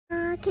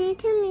can you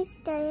tell me a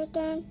story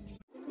again?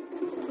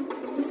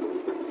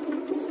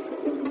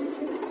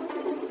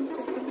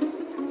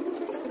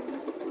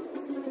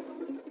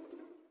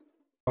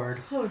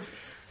 Oh,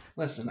 jeez.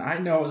 Listen, I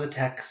know the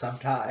tech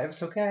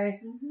sometimes, okay?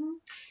 Mm-hmm.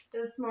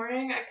 This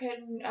morning I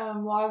couldn't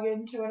log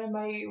into one of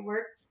my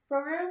work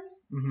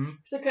programs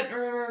because I couldn't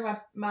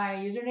remember my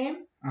username.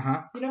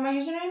 Uh-huh. Do you know what my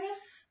username is?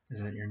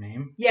 Is that your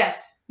name?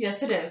 Yes,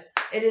 it is.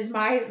 It is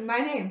my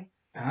name,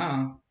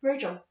 Oh.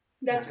 Rachel.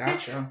 That's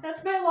gotcha.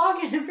 that's my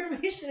login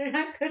information, and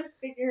I couldn't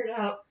figure it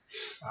out.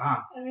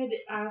 Ah. I had to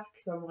ask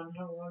someone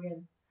how to log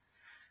in.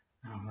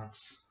 Oh,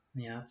 that's...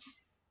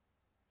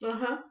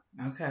 Uh-huh.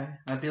 Okay.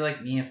 That'd be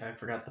like me if I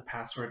forgot the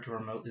password to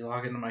remotely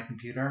log into my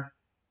computer.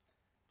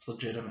 It's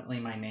legitimately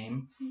my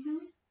name. Mm-hmm.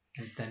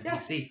 And then Yeah.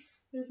 PC.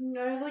 And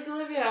I was like,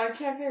 Olivia, I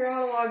can't figure out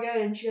how to log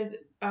in. And she goes,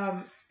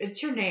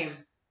 it's your name.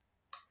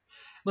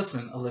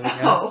 Listen, Olivia.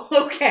 Oh,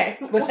 okay.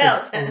 Listen,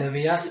 well, then.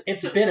 Olivia.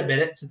 It's been a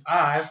minute since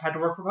I've had to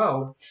work from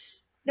home.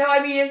 No,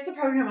 I mean, it's the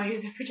program I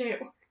use every day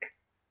at work.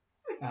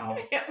 Oh.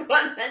 It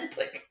wasn't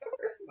like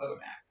a remote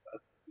access.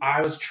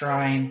 I was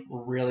trying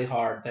really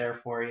hard there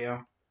for you.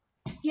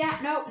 Yeah,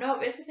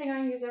 no, it's the thing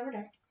I use every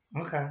day.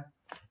 Okay.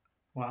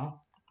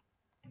 Well,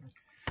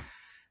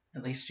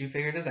 at least you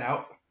figured it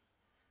out.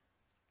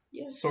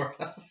 Yeah. Sort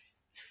of.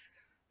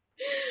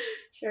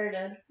 Sure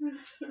did.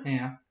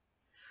 Yeah.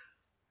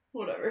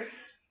 Whatever.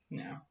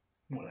 Yeah.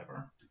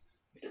 Whatever.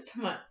 It's a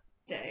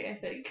Monday, I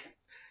think.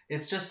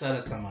 It's just that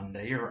it's a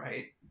Monday. You're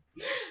right.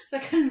 So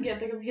I couldn't get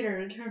the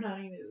computer to turn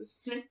on either this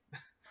morning.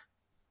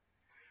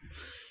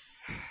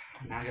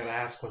 Now I gotta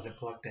ask, was it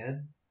plugged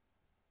in?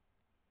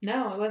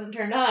 No, it wasn't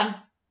turned on.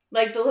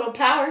 Like the little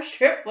power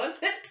strip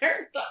wasn't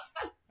turned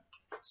on.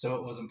 So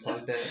it wasn't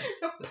plugged in.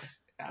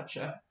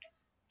 Gotcha.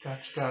 I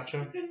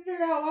couldn't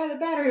figure out why the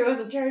battery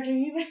wasn't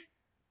charging either.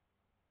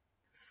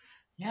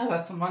 Yeah,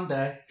 that's a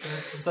Monday.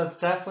 That's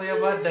definitely a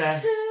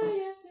Monday.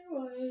 Yes, it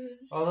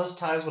was. All those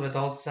times when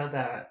adults said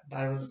that,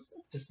 I was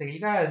just thinking,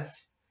 you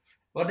guys,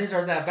 Mondays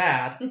aren't that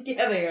bad.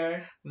 Yeah, they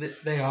are.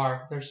 They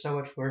are. They're so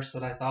much worse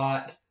than I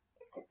thought.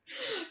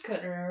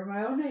 Couldn't remember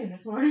my own name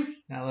this morning.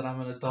 Now that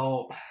I'm an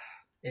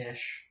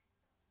adult-ish.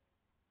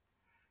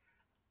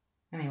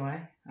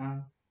 Anyway,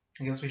 I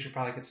guess we should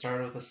probably get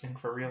started with this thing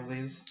for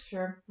realsies.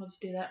 Sure, let's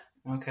do that.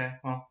 Okay,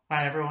 well,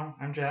 hi everyone,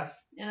 I'm Jeff.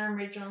 And I'm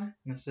Rachel. And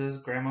this is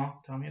Grandma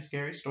Tell Me a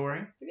Scary Story.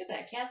 Look at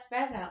that cat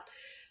spaz out.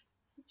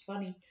 That's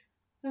funny.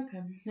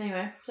 Okay,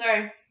 anyway,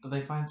 sorry. Did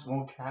they find some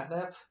old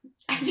catnip?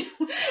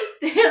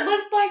 It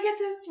looked like it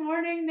this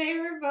morning. They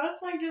were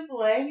both like just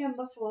laying on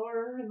the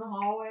floor in the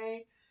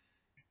hallway.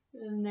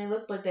 And they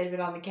looked like they'd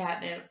been on the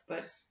catnip,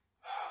 but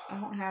I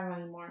don't have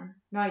them anymore.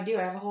 No, I do.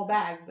 I have a whole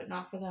bag, but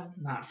not for them.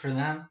 Not for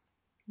them?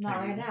 Not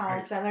right now,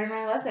 because I learned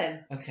my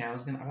lesson. Okay, I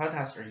was about to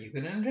ask, are you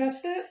going to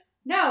ingest it?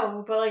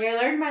 No, but like I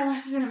learned my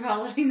lesson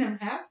about letting them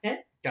have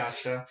it.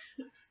 Gotcha.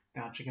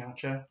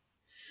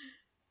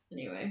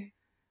 Anyway.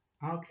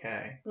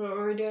 Okay. What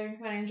were we doing?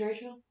 My name's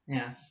Rachel.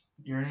 Yes.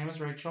 Your name is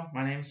Rachel.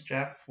 My name is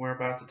Jeff. We're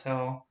about to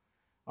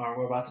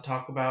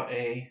talk about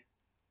a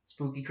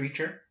spooky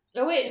creature.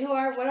 Oh wait,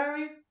 what are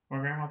we? Or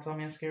Grandma Tell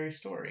Me a Scary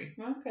Story.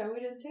 Okay, we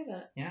didn't say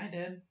that. Yeah, I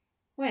did.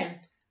 When?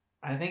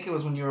 I think it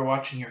was when you were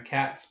watching your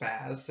cat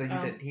spaz, so you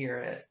didn't hear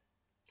it.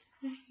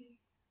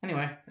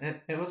 Anyway,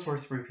 it was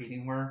worth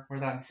repeating. We're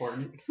that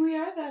important. We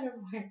are that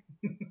important.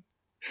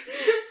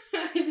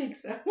 I think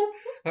so.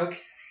 Okay.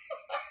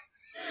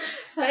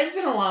 It's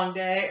been a long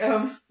day.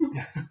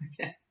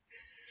 Okay.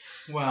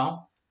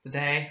 Well,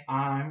 today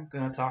I'm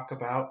going to talk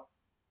about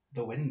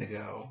the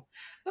Wendigo.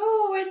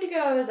 Oh,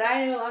 Wendigos.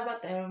 I know a lot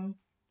about them.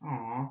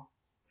 Aww.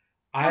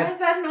 Why is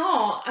that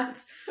no?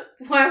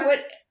 Why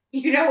would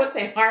you know what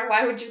they are?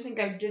 Why would you think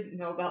I didn't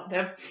know about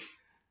them?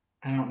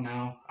 I don't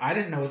know. I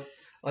didn't know.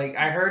 Like,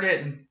 I heard it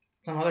in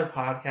some other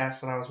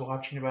podcast that I was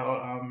watching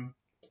about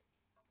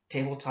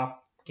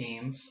tabletop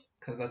games,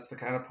 because that's the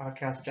kind of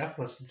podcast Jeff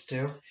listens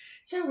to.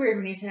 It's so weird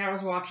when you say I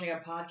was watching a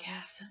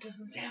podcast. That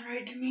doesn't sound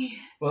right to me.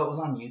 Well, it was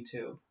on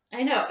YouTube.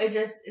 I know.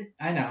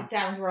 I know. It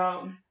sounds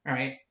wrong. All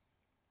right.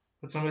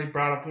 But somebody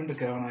brought up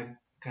Wendigo, and I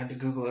had to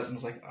Google it and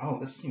was like, oh,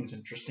 this seems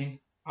interesting.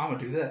 I'm going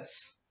to do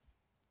this.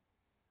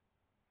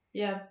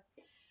 Yeah.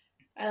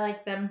 I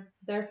like them.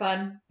 They're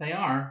fun. They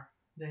are.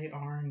 They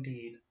are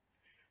indeed.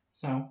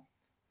 So,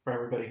 for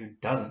everybody who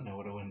doesn't know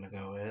what a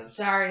Wendigo is.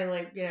 Sorry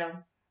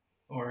to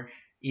Or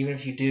even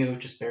if you do,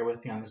 just bear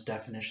with me on this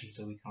definition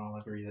so we can all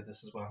agree that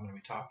this is what I'm going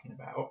to be talking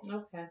about.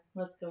 Okay,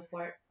 let's go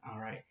for it. All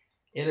right.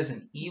 It is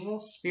an evil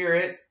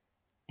spirit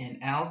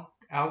in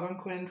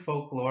Algonquin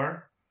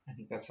folklore. I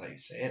think that's how you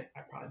say it.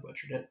 I probably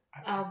butchered it.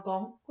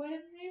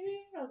 Algonquin,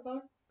 maybe?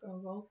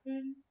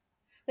 Algonquin?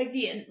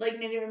 Like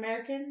Native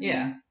American?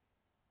 Yeah.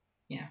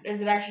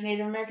 Is it actually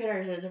Native American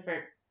or is it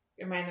different?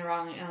 Am I in the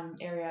wrong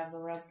area of the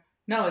world?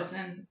 No, it's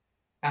in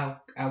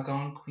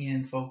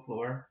Algonquin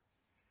folklore.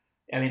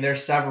 I mean,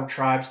 there's several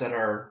tribes that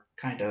are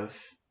kind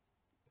of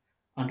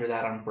under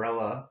that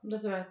umbrella.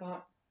 That's what I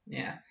thought.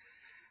 Yeah.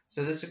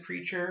 So this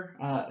creature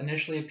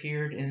initially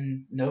appeared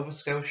in Nova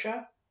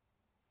Scotia,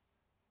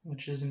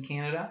 which is in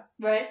Canada.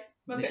 Right.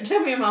 Okay, it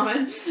took me a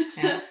moment.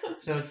 Yeah.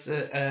 So it's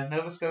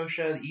Nova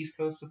Scotia, the east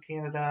coast of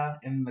Canada,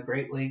 and the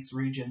Great Lakes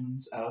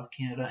regions of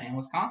Canada and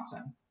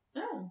Wisconsin.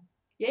 Oh,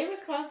 yay,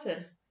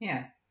 Wisconsin.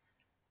 Yeah.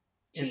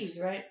 Cheese,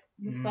 right?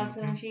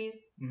 Wisconsin and cheese?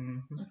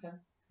 Mm-hmm. Okay.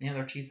 Yeah,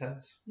 they're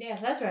cheeseheads. Yeah,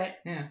 that's right.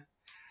 Yeah.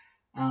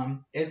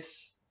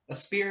 It's a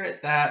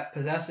spirit that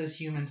possesses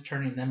humans,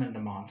 turning them into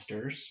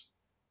monsters.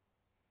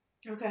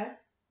 Okay.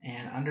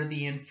 And under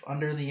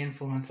the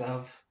influence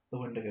of the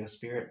Wendigo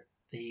spirit,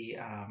 the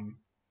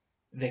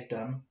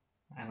victim,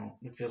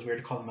 it feels weird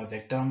to call them a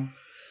victim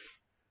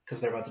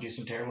because they're about to do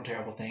some terrible,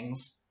 terrible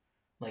things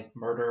like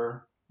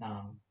murder,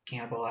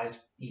 cannibalize,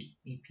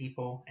 eat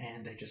people,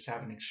 and they just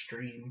have an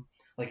extreme,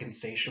 like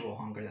insatiable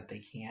hunger that they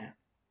can't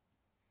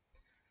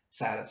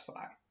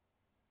satisfy.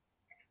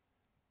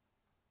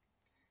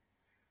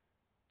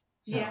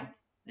 So, yeah.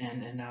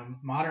 And in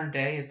modern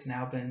day, it's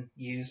now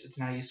used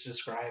to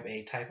describe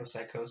a type of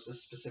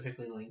psychosis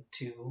specifically linked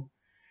to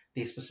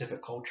these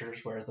specific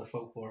cultures where the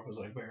folklore was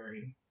like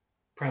very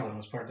prevalent,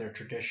 was part of their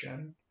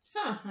tradition.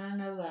 Huh, I didn't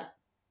know that.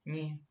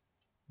 Yeah.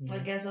 I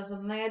guess that's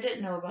something I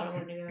didn't know about a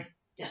Wendigo.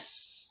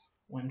 Yes.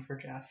 Win for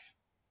Jeff.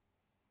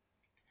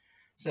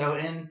 So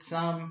in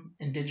some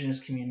indigenous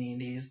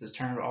communities, this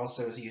term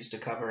also is used to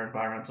cover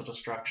environmental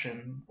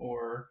destruction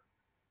or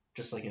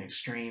just like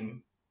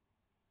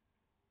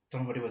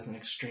somebody with an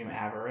extreme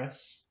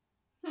avarice.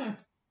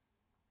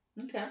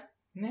 Okay.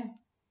 Yeah.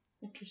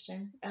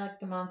 Interesting. I like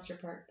the monster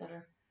part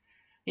better.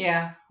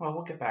 Yeah, well,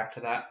 we'll get back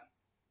to that.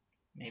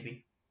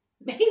 Maybe.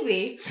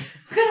 Maybe?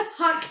 What kind of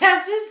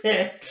podcast is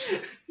this?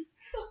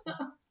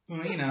 Well,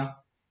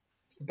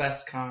 it's the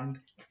best kind.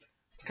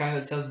 It's the kind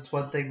that says it's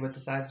one thing but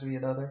decides to be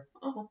another.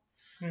 Oh.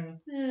 Yeah.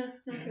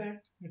 Okay.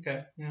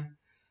 Okay, yeah.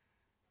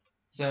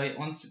 So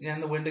once again,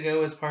 the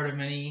Wendigo is part of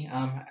many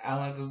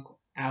Algonquin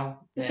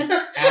speaking.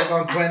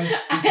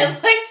 I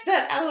liked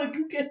that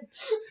Alagoon.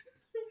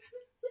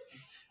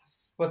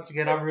 Once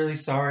again, I'm really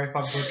sorry if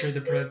I butchered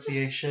the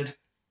pronunciation.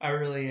 I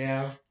really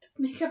am. Just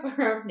make up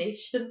our own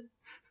nation.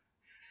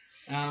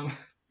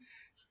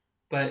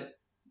 But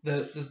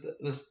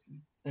this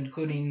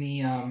including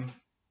the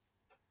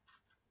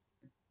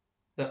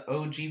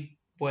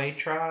Ojibwe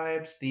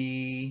tribes,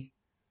 the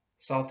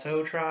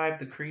Saulteaux tribe,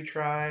 the Cree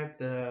tribe,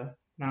 the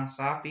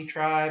Nasapi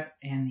tribe,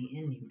 and the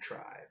Innu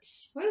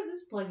tribes. What does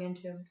this plug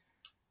into?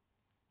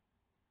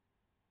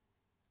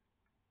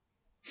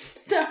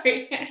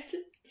 Sorry.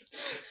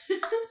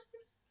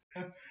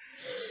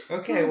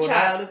 Okay, well,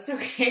 child, it's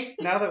okay.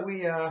 Now that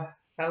we've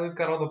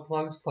got all the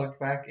plugs plugged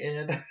back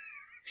in.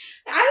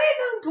 I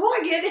didn't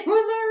unplug it. It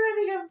was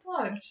already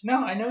unplugged.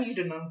 No, I know you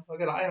didn't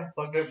unplug it. I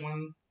unplugged it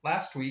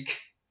last week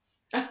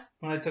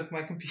when I took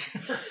my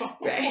computer home.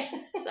 Right.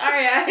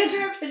 Sorry, I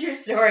interrupted your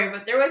story,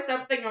 but there was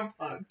something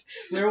unplugged.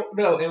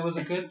 No, it was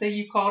a good thing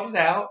you called it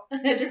out. I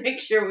had to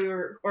make sure we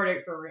were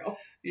recording for real.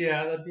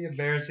 Yeah, that'd be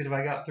embarrassing if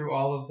I got through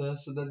all of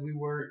this and then we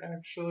weren't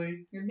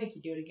actually. It'd make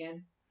you do it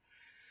again.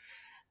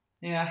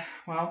 Yeah,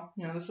 well,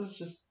 this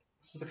is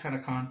the kind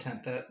of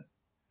content that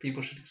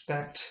people should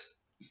expect.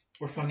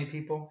 We're funny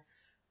people.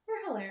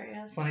 We're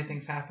hilarious. Funny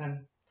things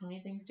happen. Funny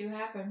things do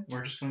happen.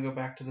 We're just going to go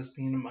back to this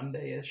being a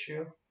Monday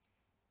issue.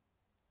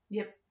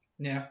 Yep.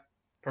 Yeah,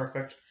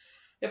 perfect.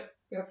 Yep.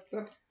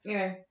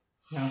 Yeah.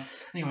 No,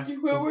 anyway.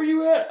 Where were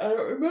you at? I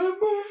don't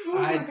remember.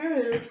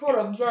 Okay, hold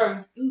on, I'm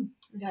sorry.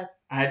 Okay.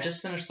 I had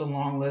just finished the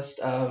long list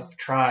of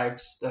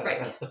tribes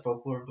Right. that the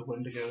folklore of the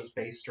Wendigo is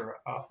based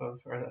off of,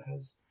 or that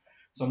has.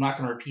 So I'm not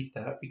going to repeat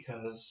that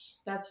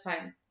because that's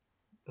fine.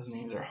 Those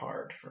names are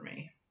hard for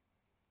me.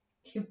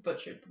 You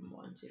butchered them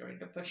once. You don't need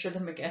to butcher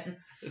them again.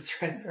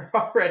 That's right. They're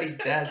already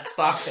dead.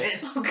 Stop it.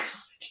 Oh God.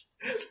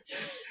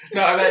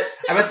 No,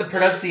 I meant the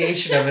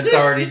pronunciation of it's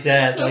already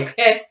dead. Like,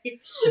 okay.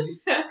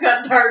 It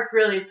got dark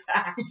really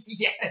fast.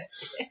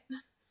 Yes.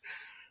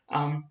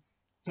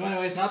 So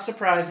anyways, not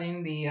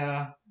surprising,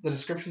 the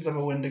descriptions of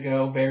a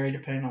Wendigo vary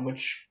depending on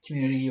which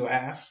community you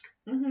ask.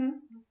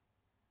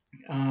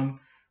 Mm-hmm.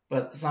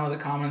 But some of the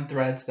common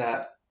threads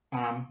that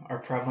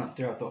are prevalent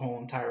throughout the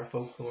whole entire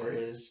folklore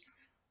is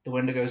the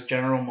Wendigo's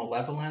general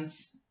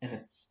malevolence and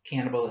its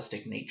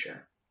cannibalistic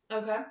nature.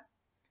 Okay.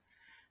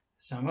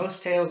 So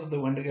most tales of the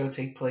Wendigo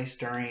take place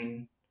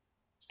during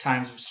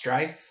times of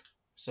strife,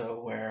 so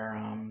where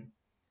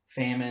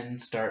famine,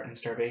 and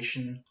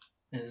starvation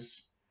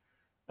is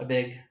a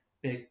big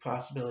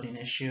possibility and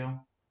issue.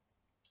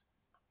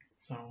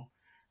 So,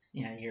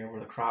 a year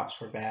where the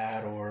crops were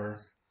bad,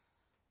 or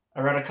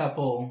I read a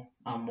couple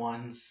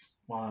ones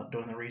while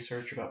doing the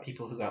research about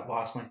people who got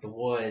lost in like the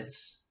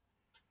woods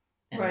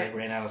and right. They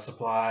ran out of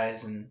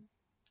supplies and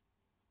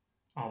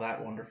all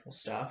that wonderful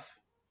stuff.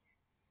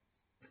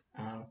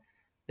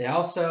 They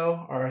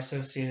also are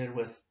associated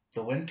with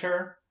the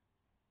winter,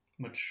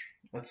 which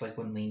that's like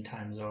when lean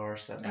times are,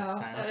 so that makes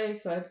sense. That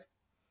makes sense.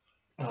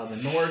 The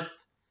north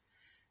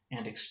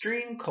and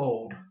extreme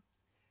cold,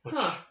 which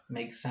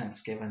makes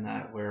sense given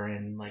that we're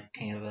in like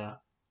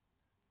Canada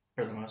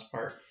for the most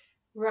part.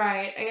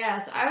 Right, I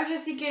guess. I was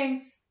just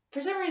thinking,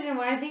 for some reason,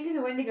 when I think of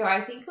the Wendigo,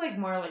 I think like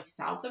more like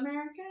South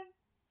America.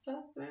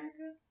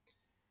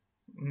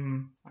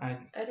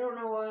 I don't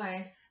know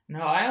why.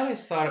 No, I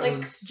always thought it Like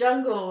was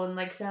jungle in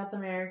like South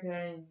America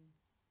and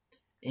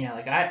yeah.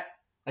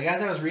 Like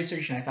as I was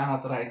researching, I found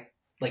out that I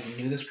like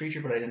knew this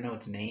creature, but I didn't know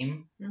its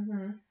name,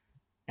 mhm.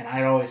 and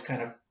I'd always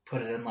kind of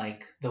put it in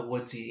like the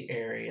woodsy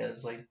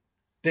areas, like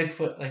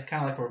Bigfoot, like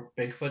kind of like where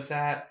Bigfoot's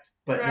at.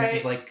 But this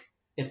is Right. like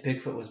if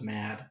Bigfoot was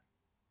mad.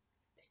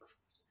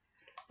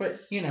 But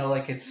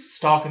like it's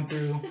stalking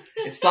through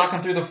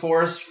the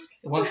forest.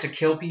 It wants to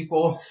kill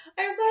people.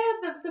 I was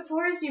like the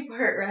foresty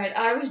part right.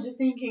 I was just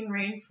thinking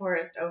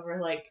rainforest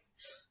over like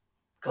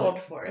cold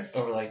Like, forest.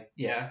 Or like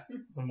the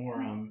more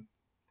I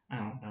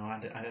don't know. I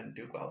didn't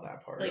do well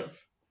that part Like, of.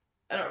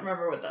 I don't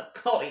remember what that's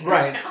called either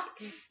Right. now.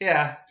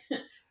 Yeah.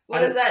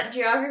 What is that,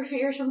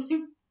 geography or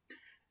something?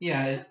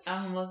 Yeah, it's.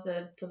 I almost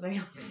said something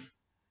else.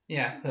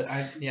 Yeah, but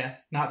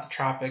not the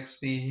tropics.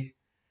 I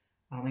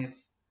don't think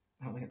it's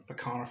the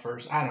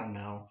conifers. I don't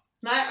know.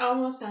 That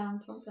almost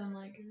sounds something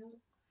like it.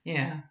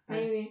 Yeah.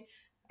 Maybe.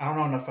 I don't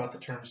know enough about the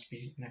terms to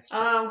be an expert.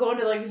 I'm going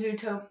to like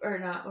Zootopia or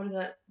not. What is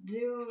that?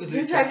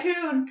 Zoo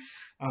Tycoon.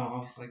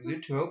 Oh, it's like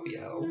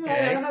Zootopia.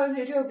 Okay. I don't know what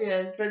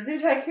Zootopia is, but Zoo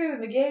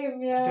Tycoon, the game,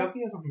 yeah.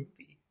 Zootopia is a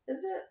movie. Is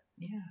it?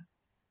 Yeah.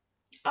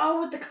 Oh,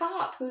 with the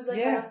cop who's like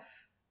Yeah.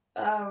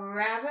 a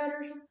rabbit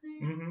or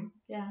something. Mm-hmm.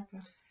 Yeah.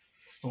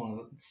 It's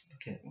the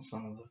kid. It's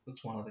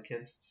one of the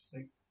kids. It's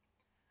like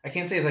I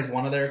can't say it's like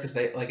one of their because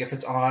they like if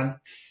it's on,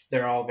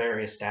 they're all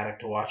very ecstatic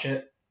to watch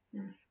it.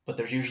 But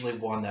there's usually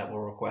one that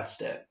will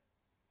request it.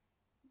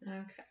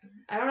 Okay.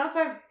 I don't know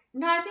if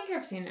no, I think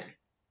I've seen it.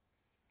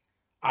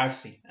 I've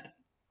seen it.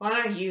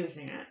 Why are you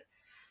seen it?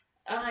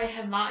 I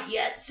have not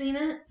yet seen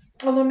it.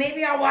 Although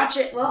maybe I'll watch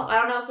it. Well, I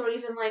don't know if it'll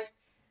even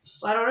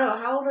I don't know.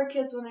 How old are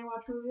kids when they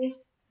watch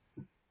movies?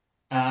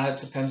 It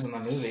depends on the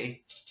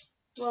movie.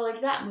 Well,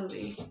 like that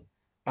movie.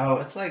 Oh,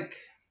 it's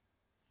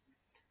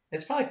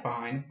probably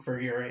fine for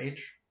your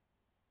age.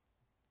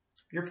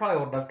 You're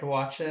probably old enough to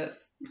watch it.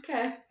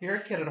 Okay. You're a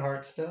kid at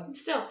heart still.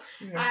 Still.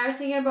 Yeah. I was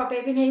thinking about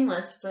Baby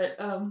Nameless, but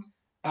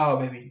Oh,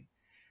 maybe.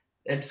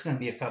 It's going to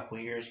be a couple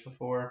years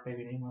before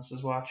Baby Nameless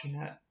is watching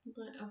it.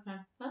 Okay,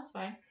 that's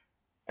fine.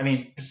 I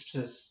mean,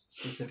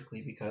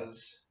 specifically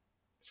because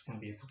it's going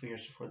to be a couple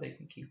years before they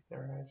can keep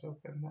their eyes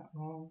open that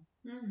long.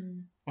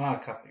 Mm. Well,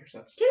 not a couple years.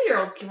 That's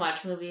 2-year-olds can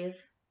watch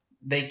movies.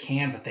 They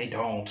can, but they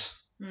don't.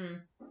 Hmm.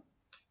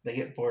 They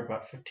get bored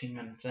about 15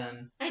 minutes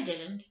in. I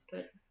didn't,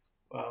 but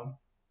Well,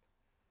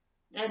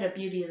 I had a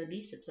Beauty and the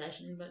Beast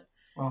obsession, but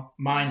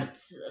mine.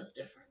 That's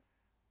different.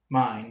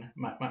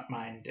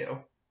 Mine do.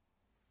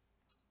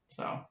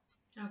 So.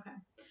 Okay.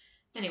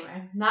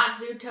 Anyway, not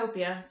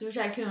Zootopia, Zoo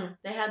Tycoon.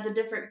 They had the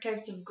different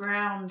types of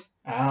ground.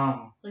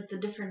 Oh. Like the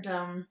different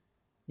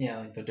Yeah,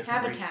 like the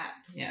different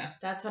habitats. Yeah.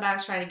 That's what I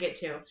was trying to get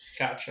to.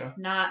 Gotcha.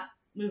 Not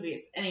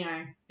movies.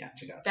 Anyway.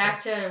 Gotcha.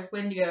 Back to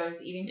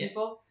Wendigos eating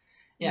people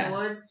in the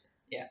woods.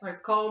 Yeah. When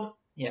it's cold.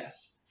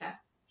 Yes. Okay.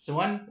 So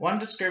one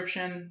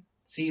description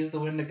sees the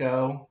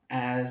Wendigo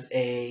as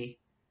an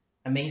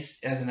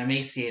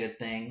emaciated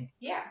thing.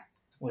 Yeah.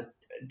 With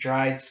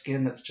dried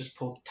skin that's just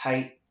pulled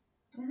tight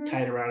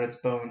around its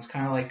bones,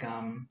 kind of like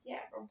Yeah,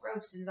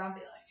 gross and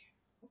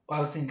zombie-like. Well, I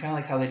was thinking kind of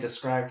like how they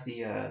described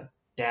the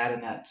dad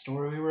in that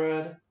story we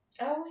read.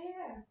 Oh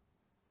yeah.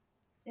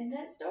 In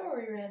that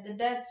story we read, the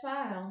Dead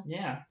Smile.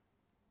 Yeah.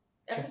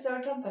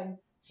 Episode something.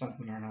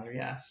 Something or another,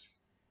 yes.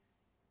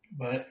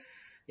 But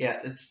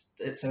yeah, it's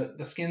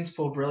the skin's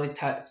pulled really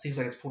tight. Seems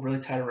like it's pulled really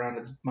tight around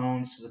its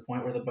bones to the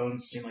point where the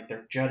bones seem like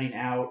they're jutting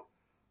out,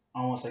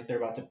 almost like they're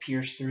about to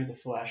pierce through the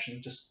flesh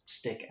and just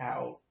stick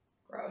out.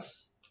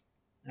 Gross.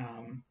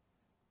 And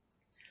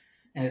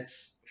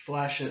its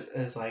flesh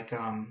is like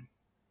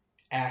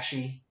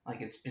ashy,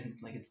 like it's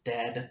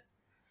dead.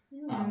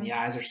 The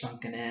eyes are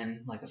sunken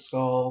in like a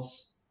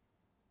skull's,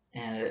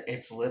 and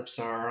its lips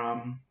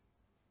are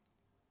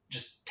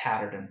just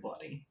tattered and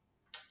bloody.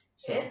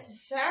 So, it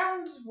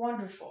sounds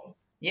wonderful.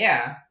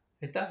 Yeah,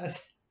 it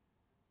does.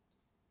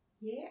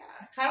 Yeah,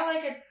 kind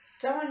of like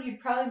someone you'd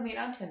probably meet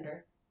on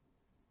Tinder.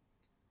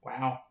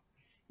 Wow.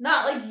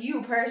 Not like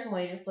you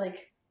personally, just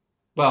like.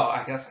 Well,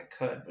 I guess I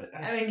could, but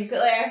I mean, you could.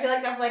 Like, I feel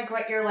like that's like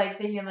what you're like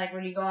thinking, like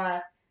when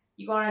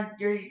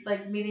you're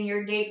like meeting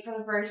your date for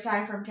the first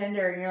time from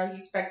Tinder, and you're like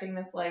expecting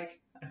this like.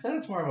 I feel like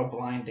it's more of a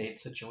blind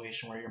date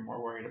situation where you're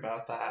more worried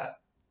about that.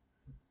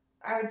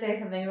 I would say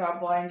something about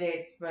blind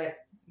dates, but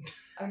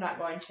I'm not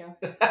going to.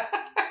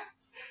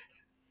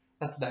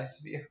 That's nice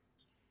of you.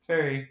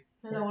 Very.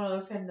 I don't want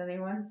to offend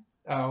anyone.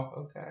 Oh,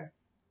 okay.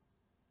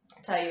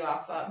 I'll tell you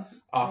off air.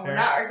 We're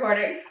not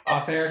recording.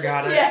 Off air,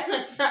 got it. Yeah,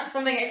 it's not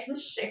something I can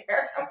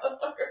share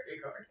on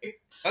recording.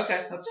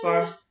 Okay, that's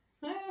fine.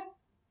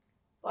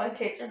 Blind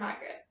dates are not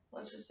good.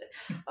 Let's just say.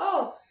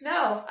 Oh,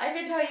 no. I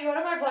can tell you one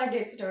of my blind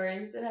date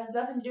stories. It has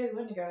nothing to do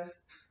with Wendigos.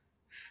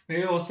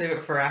 Maybe we'll save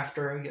it for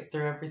after we get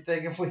through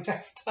everything if we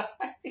have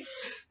time.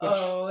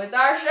 Oh, it's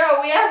our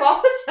show. We have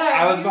all the time.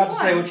 I was about to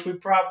say, which we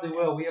probably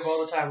will. We have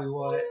all the time we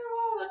want. We have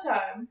all the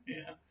time.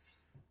 Yeah.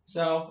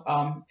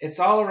 So, it's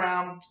all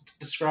around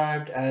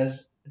described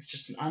as it's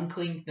just an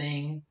unclean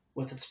thing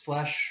with its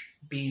flesh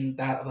being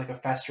that of like a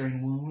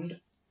festering wound.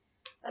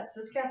 That's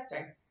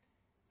disgusting.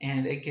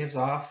 And it gives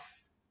off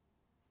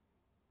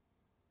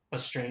a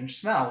strange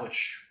smell,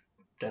 which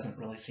doesn't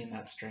really seem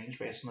that strange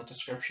based on the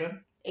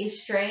description. A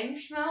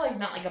strange smell? Like,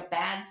 not like a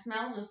bad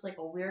smell, just like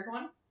a weird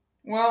one?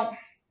 Well,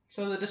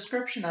 so the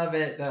description of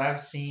it that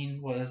I've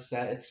seen was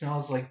that it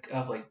smells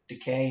of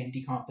decay and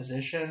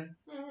decomposition,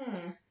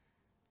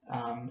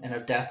 and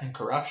of death and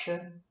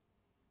corruption.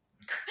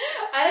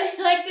 I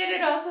like that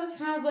it also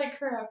smells like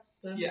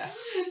corruption.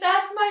 Yes.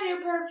 That's my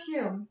new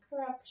perfume.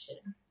 Corruption.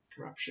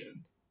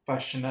 Corruption. By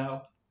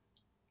Chanel.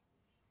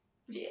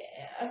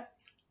 Yeah.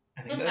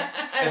 I think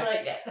that I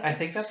like it. I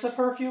think that's a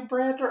perfume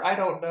brand, or I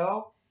don't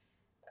know.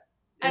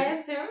 I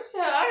assume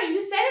so. I don't know.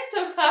 You said it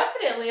so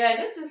confidently. I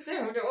just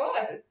assumed it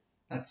was.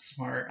 That's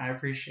smart. I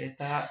appreciate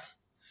that.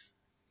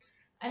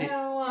 I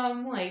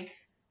know, like,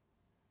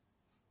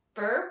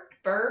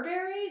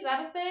 Burberry? Is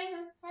that a thing?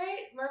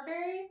 Right?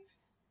 Burberry?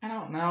 I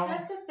don't know.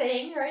 That's a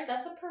thing, right?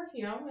 That's a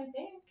perfume, I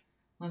think.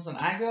 Listen,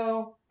 I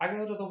go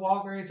to the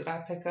Walgreens and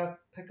I pick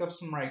up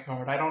some Right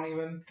Guard. I don't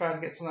even try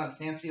to get some of that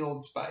fancy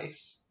Old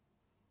Spice.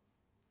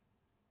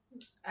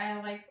 I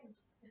like.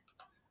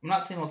 I'm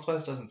not saying Old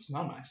Spice doesn't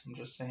smell nice. I'm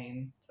just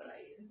saying. That's what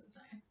I use.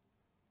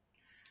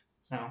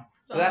 So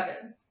Smells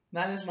good.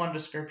 that is one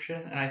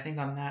description, and I think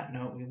on that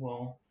note we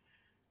will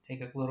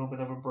take a little bit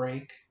of a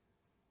break.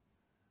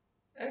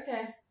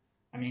 Okay.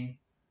 I mean.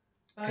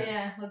 Oh good.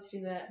 yeah, let's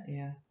do that.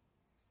 Yeah.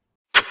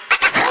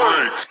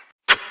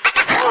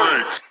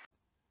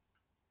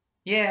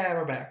 Yeah,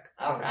 we're back.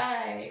 All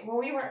right. Well,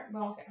 we weren't.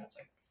 Well, okay, that's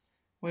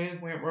fine.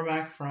 We're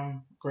back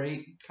from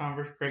great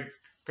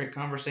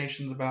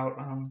conversations about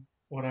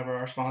whatever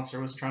our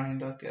sponsor was trying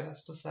to get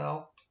us to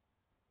sell.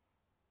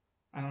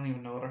 I don't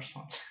even know what our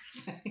sponsor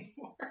is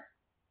anymore.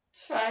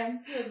 It's fine.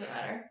 It doesn't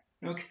matter.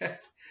 Okay.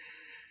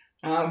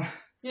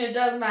 It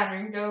does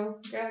matter. Go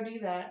do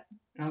that.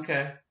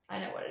 Okay. I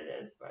know what it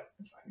is, but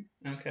it's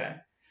fine. Okay.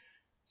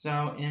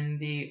 So in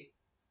the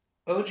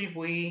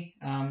Ojibwe,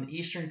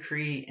 Eastern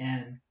Cree,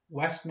 and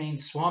West Main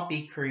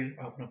Swampy Cree.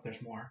 Oh no,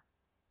 there's more.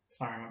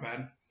 Sorry, my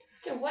bad.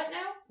 Okay, what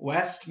now?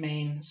 West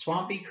Main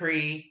Swampy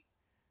Cree,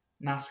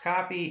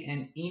 Naskapi,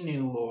 and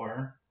Innu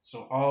lore.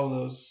 So all of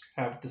those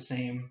have the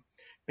same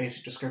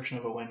basic description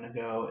of a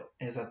Wendigo,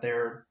 is that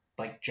they're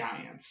like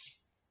giants.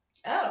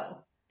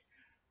 Oh.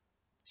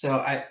 So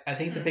I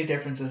think the big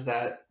difference is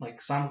that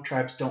like some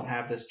tribes don't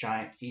have this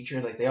giant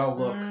feature. Like they all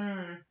look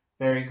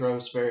very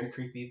gross, very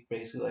creepy,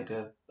 basically like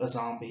a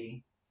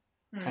zombie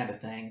kind of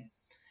thing.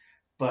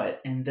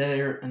 But in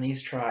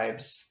these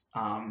tribes,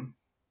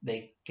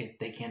 they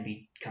can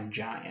become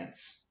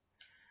giants.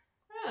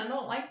 I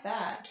don't like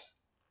that.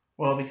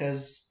 Well,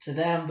 because to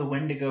them the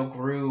Wendigo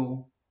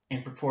grew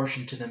in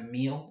proportion to the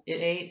meal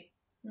it ate,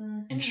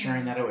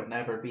 ensuring that it would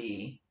never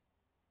be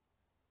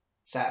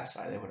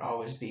satisfied. It would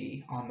always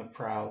be on the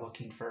prowl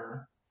looking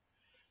for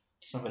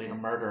somebody to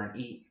murder and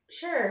eat.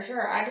 Sure.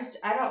 I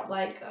don't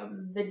like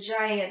the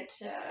giant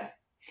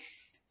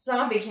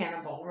zombie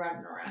cannibal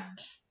running around.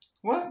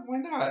 What? Why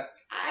not?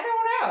 I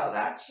don't know.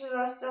 That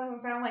just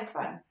doesn't sound like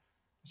fun.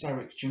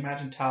 Sorry, could you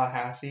imagine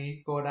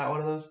Tallahassee going out one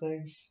of those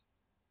things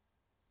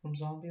from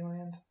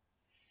Zombieland?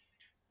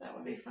 That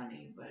would be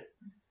funny, but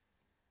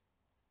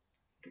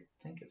I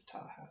think it's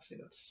Tallahassee.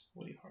 That's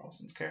Woody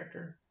Harrelson's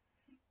character.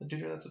 The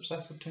dude that's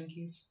obsessed with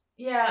Twinkies.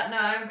 Yeah, no,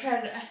 I'm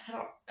trying to.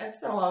 It's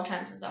been a long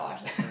time since I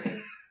watched that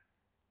movie.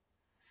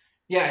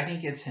 Yeah, I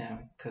think it's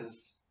him,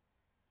 because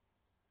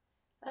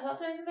I thought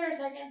there was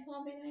a second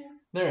zombie there.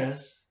 there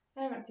is.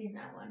 I haven't seen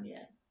that one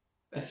yet.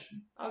 But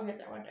I'll get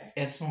there one day.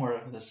 It's more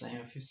of the same.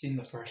 If you've seen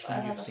the first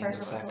one, you've seen the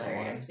second one.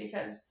 Hilarious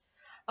because,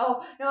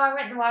 oh no, I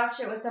went and watched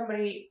it with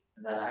somebody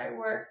that I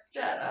worked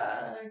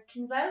at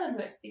Kings Island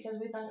with because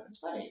we thought it was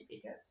funny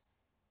because.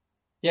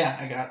 Yeah,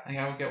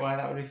 I get why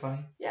that would be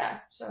funny. Yeah,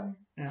 so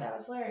that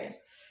was hilarious.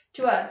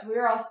 To us, we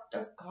were all,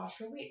 oh gosh,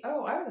 were we?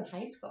 Oh, I was in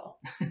high school.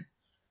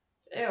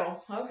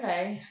 Ew,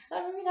 okay. Is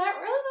that maybe that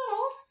really that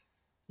old?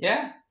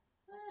 Yeah.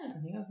 I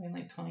think it was in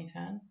like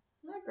 2010.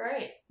 Oh,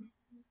 great.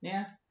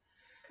 Yeah.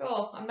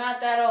 Cool. I'm not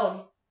that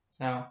old.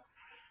 So,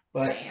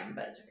 but I am,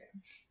 but it's okay.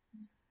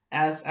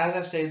 As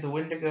I've stated, the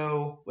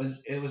Wendigo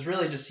was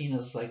really just seen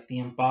as like the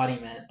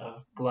embodiment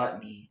of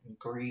gluttony and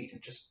greed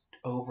and just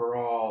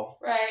overall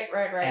right.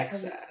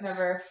 Because excess. it's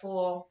never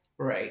full.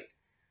 Right.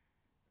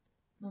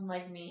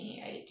 Unlike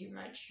me, I ate too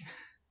much.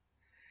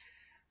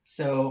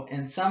 So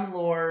in some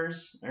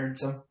lores or in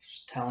some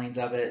tellings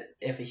of it,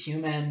 if a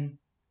human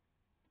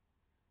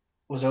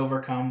was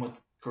overcome with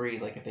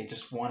greed, like if they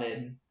just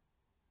wanted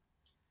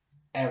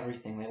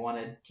everything, they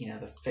wanted,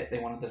 they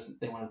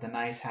wanted the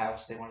nice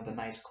house, they wanted the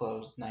nice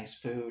clothes, nice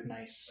food,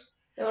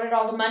 They wanted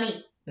all the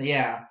money.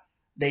 Yeah,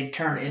 they'd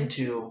turn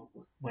into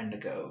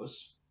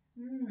Wendigos.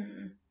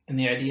 And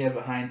the idea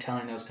behind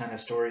telling those kind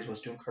of stories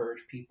was to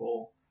encourage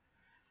people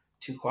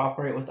to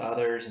cooperate with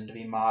others and to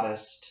be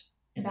modest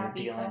in their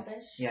dealings.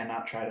 Selfish. Yeah,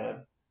 not try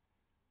to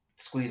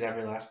squeeze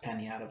every last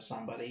penny out of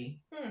somebody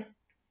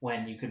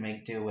when you could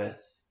make do with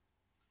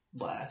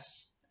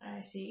less.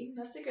 I see.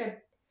 That's a good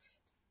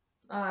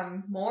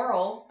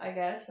moral, I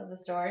guess, of the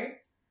story.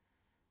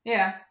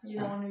 Yeah. You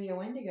don't want to be a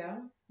Wendigo.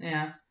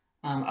 Yeah.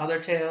 Other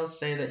tales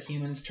say that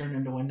humans turned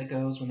into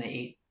Wendigos when they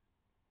ate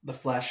the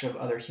flesh of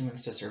other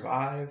humans to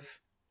survive.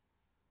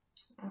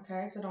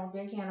 Okay, so don't be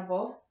a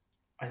cannibal.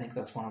 I think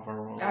that's one of our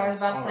rules. I was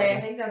about to say, already.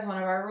 I think that's one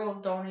of our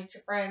rules. Don't eat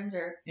your friends,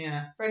 or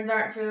Yeah. friends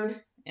aren't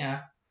food.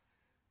 Yeah.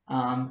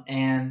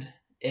 And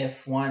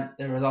if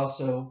there was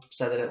also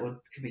said that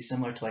could be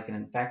similar to like an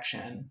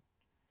infection,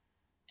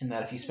 in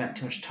that if you spent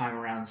too much time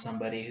around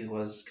somebody who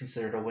was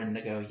considered a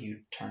Wendigo,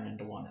 you'd turn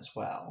into one as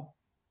well.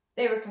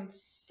 They were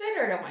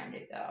considered a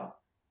Wendigo.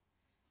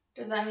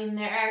 Does that mean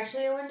they're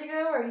actually a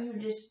Wendigo, or you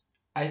just?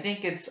 I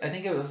think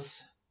it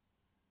was.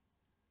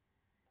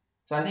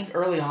 So I think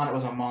early on it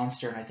was a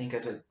monster, and I think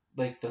as it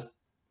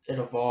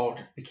evolved,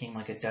 it became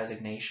like a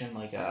designation,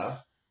 like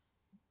a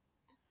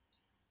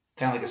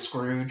kind of like a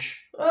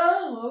Scrooge.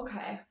 Oh,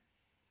 okay.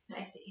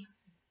 I see.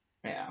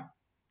 Yeah.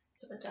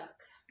 So a duck.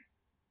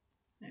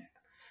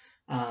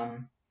 Yeah.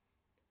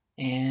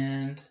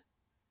 And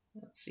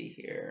let's see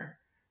here.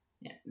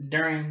 Yeah.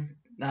 During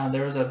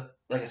there was a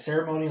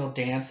ceremonial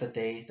dance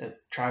that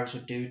tribes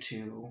would do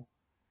to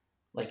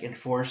like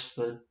enforce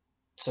the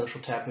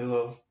social taboo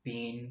of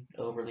being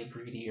overly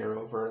greedy or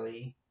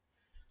overly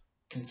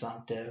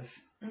consumptive.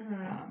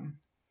 Mm-hmm.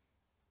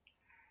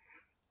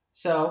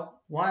 So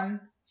one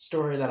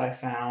story that I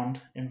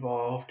found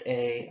involved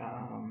a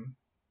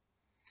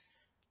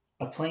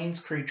Plains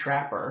Cree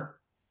trapper.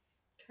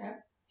 Okay.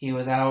 He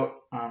was out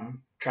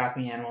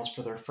trapping animals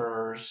for their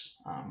furs,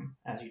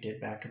 as you did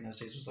back in those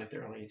days. It was like the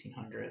early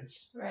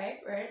 1800s. Right.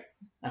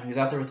 He was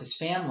out there with his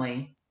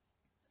family,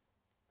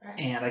 Right.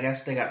 and I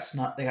guess they got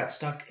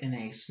stuck in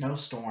a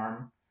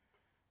snowstorm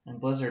and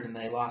blizzard, and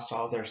they lost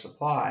all their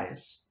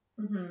supplies.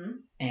 Mm-hmm.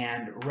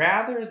 And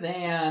rather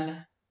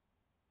than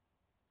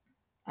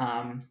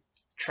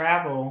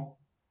travel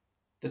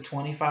the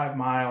 25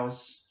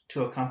 miles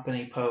to a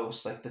company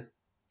post, like the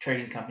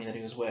trading company that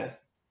he was with,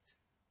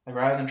 like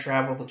rather than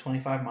travel the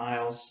 25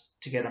 miles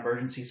to get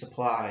emergency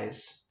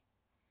supplies,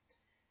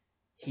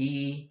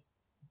 he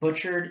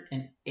butchered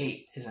and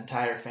ate his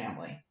entire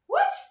family.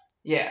 What?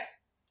 Yeah.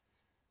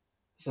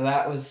 So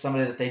that was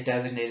somebody that they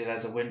designated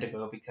as a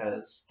Wendigo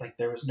because like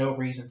there was no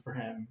reason for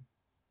him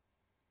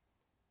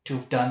to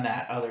have done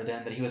that other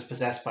than that he was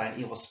possessed by an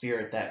evil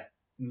spirit that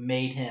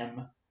made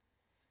him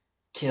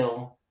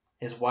kill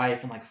his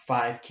wife and like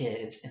 5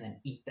 kids and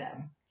then eat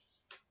them.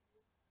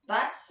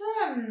 That's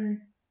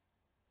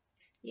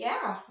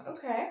yeah,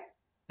 okay.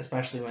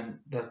 Especially when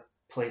the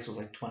place was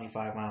like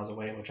 25 miles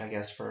away, which I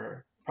guess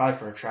probably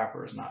for a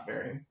trapper is not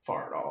very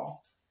far at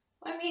all.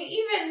 I mean,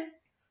 even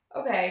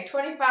okay,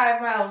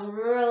 25 miles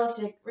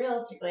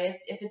realistically,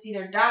 if it's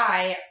either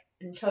die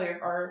and kill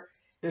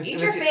eat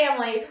your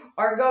family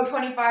or go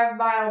 25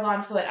 miles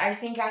on foot. I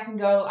think I can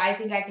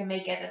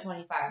make it to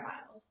 25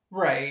 miles.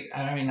 Right.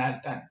 I mean,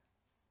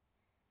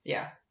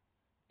 yeah.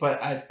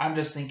 But I'm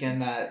just thinking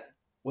that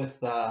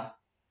with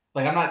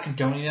I'm not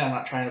condoning it. I'm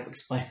not trying to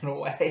explain it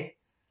away.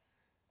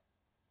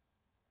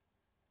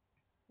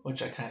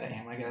 Which I kind of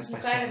am, I guess. You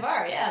kind of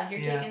are, yeah.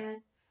 You're taking the...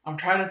 I'm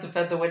trying to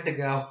defend the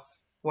Wendigo.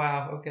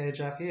 Wow. Okay,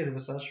 Jeff, you need to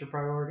assess your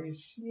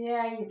priorities.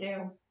 Yeah, you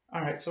do.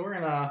 All right, so we're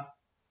gonna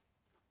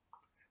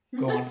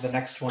go on to the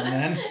next one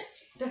then.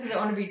 Doesn't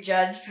want to be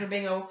judged for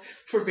being a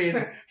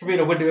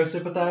Wendigo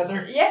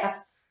sympathizer. Yeah.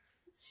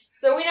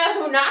 So we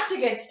know who not to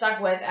get stuck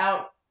with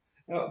out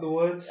in the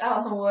woods.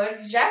 Out in the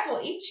woods. Jeff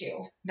will eat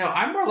you. No,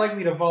 I'm more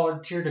likely to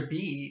volunteer to be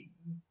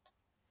eaten,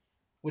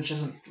 which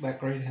isn't that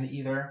great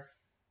either.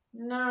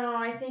 No,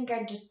 I think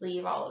I'd just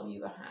leave all of you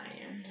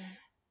behind.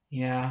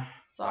 Yeah.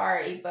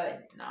 Sorry,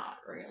 but not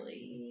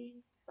really.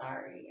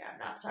 Sorry. I'm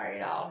not sorry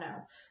at all,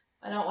 no.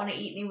 I don't want to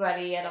eat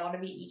anybody. I don't want to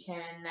be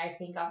eaten. I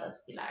think I'll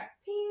just be like,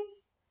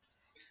 peace.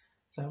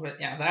 So, but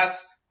yeah,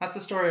 that's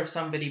the story of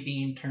somebody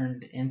being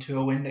turned into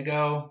a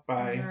Wendigo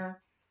by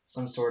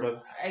some sort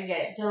of... I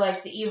get it. So,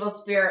 like, the evil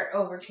spirit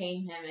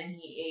overcame him and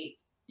he ate...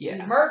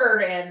 Yeah. He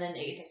murdered and then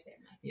ate his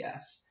family.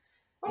 Yes.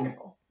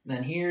 Wonderful. And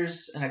then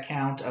here's an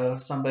account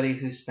of somebody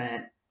who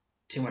spent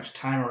too much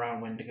time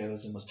around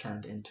Wendigos and was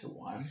turned into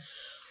one.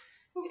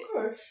 Of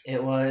course.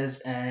 It was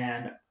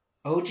an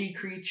OG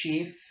Cree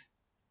chief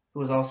who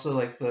was also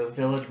like the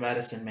village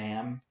medicine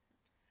man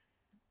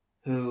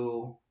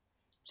who...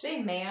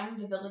 Say ma'am,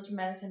 the village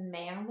medicine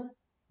ma'am?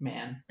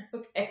 Man.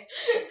 Okay.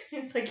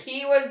 It's like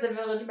he was the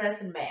village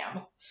medicine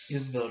ma'am. He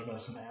was the village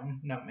medicine man.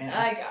 No, man.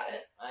 I got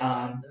it. I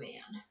got the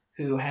man.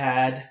 Who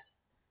had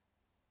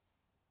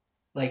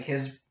like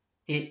his...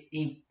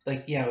 He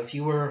like, yeah, if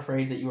you were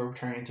afraid that you were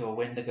turning into a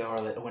Wendigo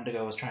or that a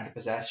Wendigo was trying to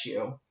possess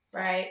you,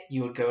 right,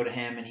 you would go to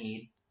him and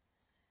he'd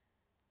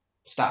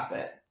stop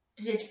it.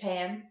 Did you pay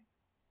him?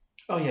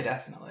 Oh yeah,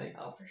 definitely.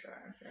 Oh, for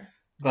sure.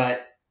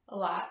 But a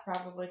lot,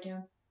 probably too.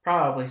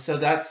 Probably. So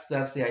that's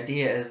the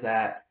idea, is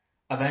that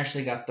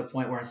eventually got to the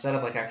point where instead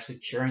of like actually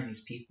curing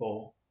these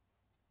people,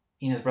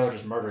 he and his brother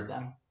just murdered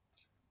them.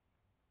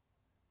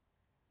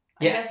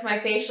 I guess my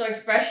facial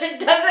expression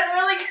doesn't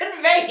really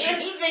convey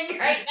anything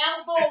right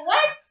now, but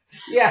what?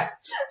 Yeah.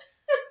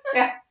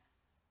 Yeah.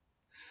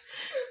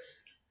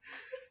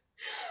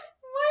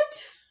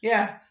 What?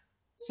 Yeah.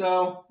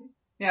 So,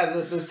 yeah,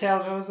 the tale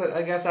goes that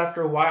I guess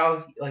after a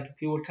while, like,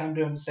 people would come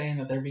to him saying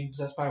that they're being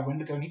possessed by a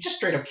Wendigo, and he'd just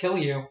straight up kill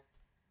you.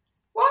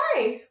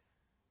 Why?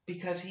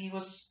 Because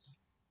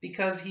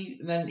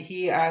then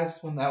he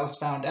asked, when that was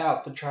found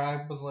out, the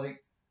tribe was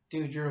like,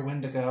 dude, you're a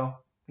Wendigo.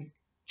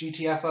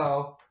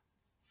 GTFO.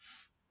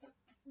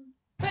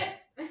 But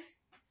I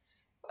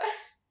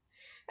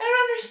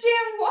don't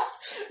understand what.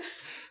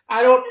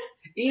 I don't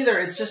either.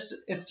 It's just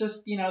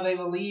they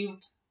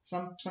believed,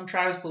 some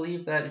tribes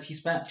believe that if you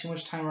spent too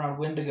much time around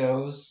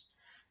Wendigos,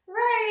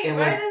 Right. it I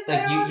would,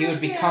 like, you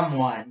would become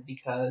one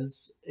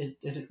because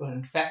it would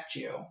infect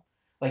you.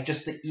 Like,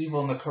 just the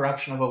evil and the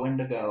corruption of a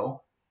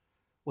Wendigo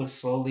would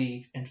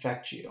slowly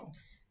infect you.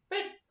 But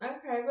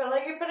if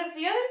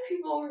the other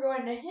people were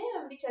going to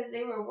him because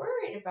they were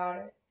worried about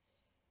it,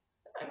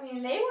 I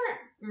mean, they weren't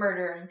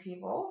murdering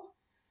people.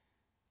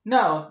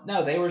 No,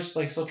 they were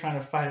like still trying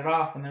to fight it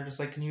off, and they're just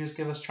like, can you just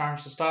give us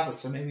charms to stop it?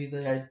 So maybe I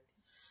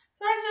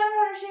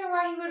don't understand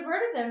why he would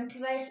murder them,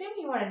 because I assume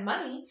he wanted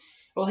money.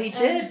 Well, he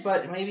did,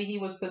 but maybe he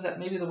was possessed.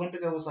 Maybe the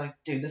Wendigo was like,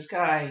 dude, this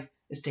guy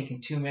is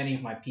taking too many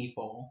of my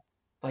people.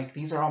 Like,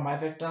 these are all my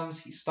victims.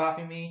 He's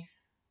stopping me.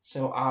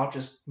 So I'll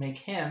just make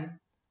him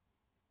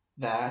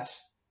that,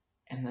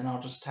 and then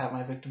I'll just have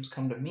my victims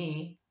come to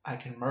me. I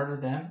can murder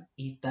them,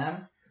 eat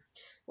them.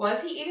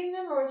 Was he eating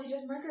them, or was he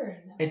just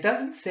murdering them? It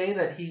doesn't say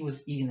that he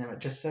was eating them. It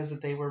just says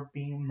that they were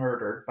being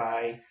murdered by...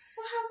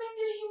 Well, how many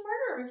did he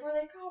murder before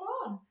they caught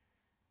on?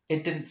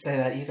 It didn't say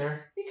that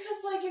either.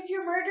 Because, like, if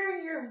you're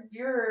murdering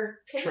your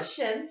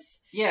patients,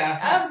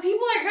 yeah,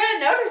 people are going to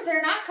notice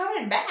they're not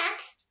coming back.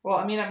 Well,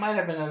 I mean, it might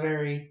have been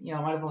it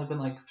might have only been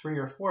like 3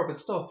 or 4, but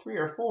still 3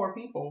 or 4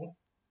 people.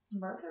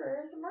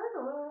 Murderer is a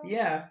murderer.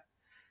 Yeah.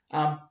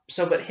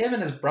 But him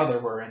and his brother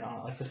were in on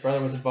it. Like, his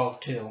brother was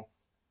involved too.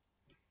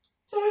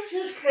 That's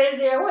just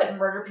crazy. I wouldn't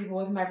murder people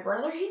with my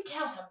brother. He'd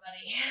tell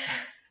somebody.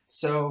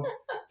 So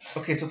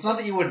it's not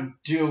that you wouldn't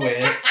do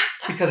it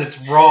because it's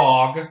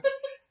wrong.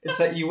 It's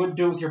that you wouldn't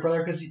do it with your brother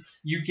because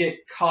you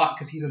get caught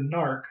because he's a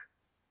narc.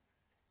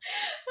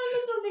 I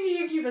just don't think he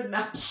can keep his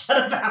mouth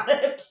shut about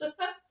it.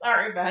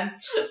 Sorry, Ben.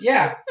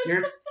 Yeah,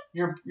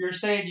 you're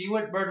saying you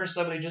wouldn't murder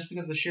somebody just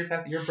because of the sheer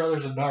fact that your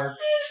brother's a narc.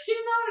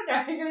 He's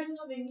not a narc. I just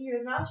don't think he can keep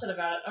his mouth shut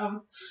about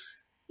it.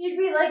 He'd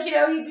be like,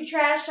 he'd be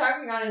trash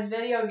talking on his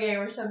video game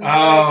or something.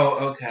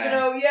 Oh, okay.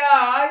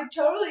 I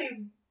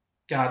totally...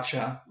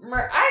 Gotcha.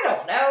 I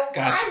don't know.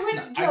 Gotcha. I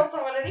wouldn't kill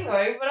someone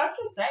anyway, but I'm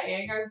just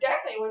saying, I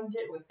definitely wouldn't do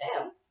it with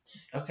him.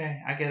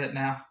 Okay, I get it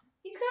now.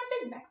 He's got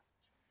a big mouth.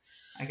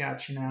 I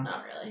got you now.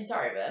 Not really.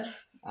 Sorry,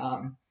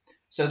 Ben.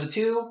 So the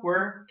 2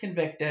 were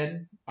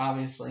convicted,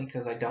 obviously,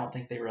 because I don't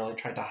think they really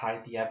tried to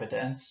hide the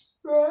evidence.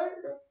 Right.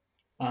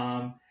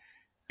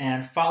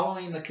 And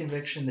following the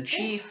conviction, the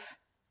chief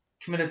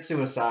committed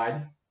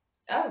suicide.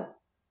 Oh.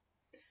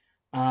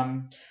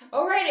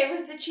 Oh, right. It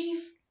was the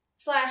chief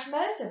 /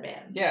 medicine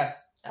man. Yeah.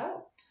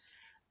 Oh.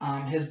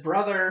 His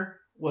brother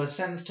was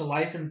sentenced to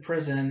life in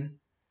prison,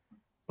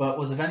 but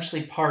was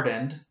eventually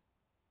pardoned.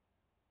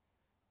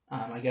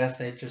 I guess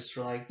they just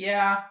were like,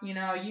 yeah, you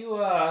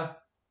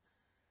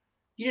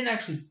didn't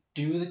actually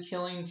do the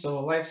killing, so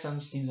a life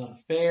sentence seems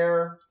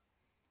unfair.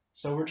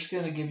 So we're just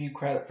going to give you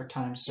credit for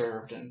time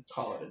served and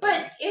call it a day.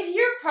 But if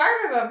you're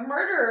part of a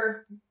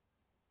murder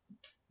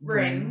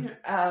ring,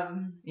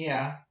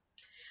 yeah.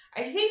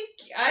 I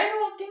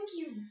don't think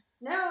you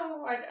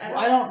know.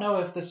 I don't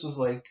know if this was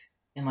like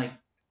in like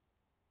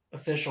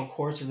official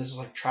courts or this was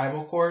like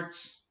tribal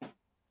courts.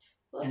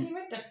 Well, if you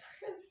went to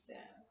prison.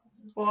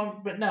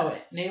 Well, but no,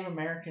 Native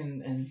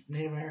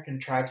American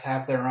tribes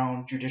have their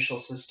own judicial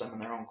system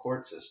and their own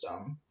court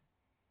system.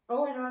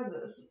 Oh, I know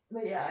this.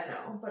 But yeah, I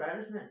know. But I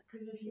just meant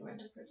because if he went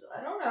to prison.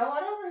 I don't know. I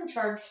don't know who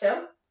charged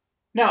him.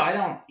 No, I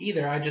don't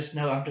either. I just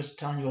know. I'm just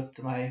telling you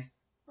what my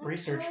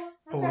research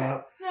pulled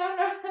up.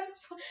 No, that's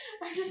fine.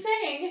 I'm just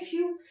saying, if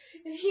he was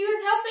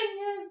helping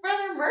his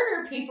brother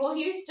murder people,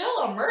 he's still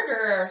a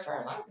murderer as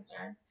far as I'm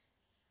concerned.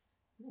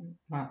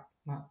 Not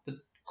the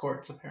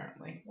courts,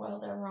 apparently. Well,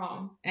 they're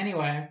wrong.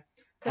 Anyway.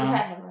 Because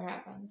that never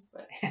happens,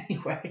 but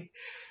anyway,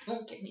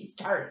 don't get me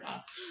started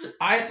on.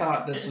 I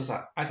thought this was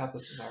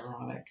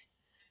ironic.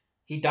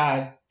 He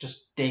died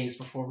just days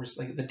before,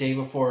 like the day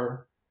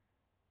before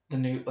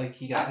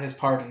he got his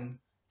pardon.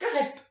 Good.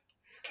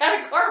 It's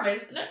kind of karma,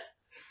 isn't it?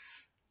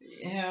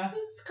 Yeah.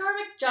 It's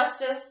karmic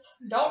justice.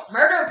 Don't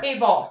murder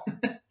people.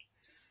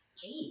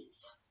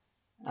 Jeez.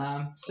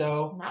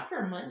 So. Not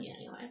for money,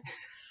 anyway.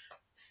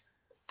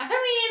 I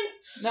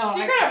mean, no, if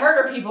you're gonna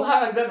murder people,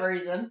 have a good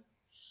reason.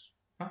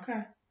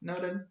 Okay,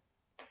 noted.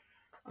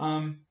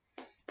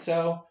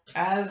 So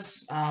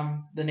as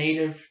the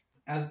native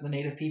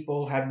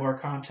people got more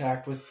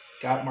contact with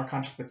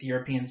the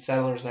European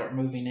settlers that were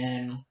moving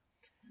in,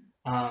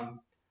 the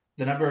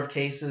number of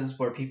cases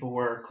where people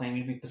were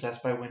claiming to be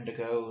possessed by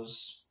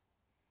Wendigos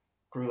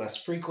grew less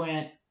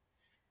frequent.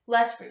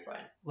 Less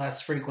frequent.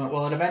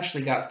 Well, it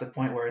eventually got to the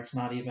point where it's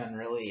not even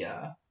really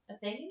a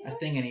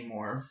thing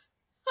anymore.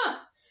 Huh.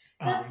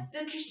 That's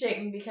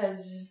interesting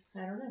because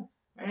I don't know.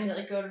 I feel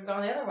like it would have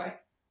gone the other way.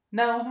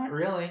 No, not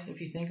really.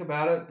 If you think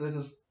about it,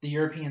 because the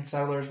European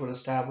settlers would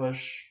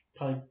establish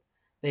probably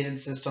they'd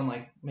insist on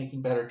like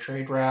making better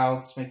trade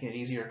routes, making it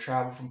easier to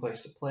travel from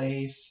place to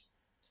place.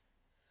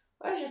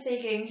 I was just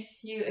thinking,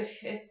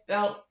 if it's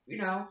about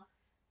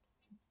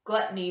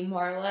gluttony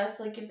more or less,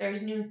 like if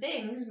there's new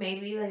things,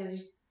 maybe like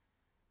there's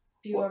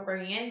people are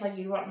bringing in, like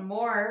you'd want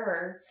more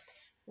or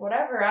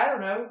whatever. I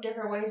don't know,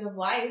 different ways of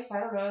life. I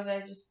don't know.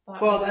 I just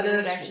thought maybe it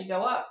would actually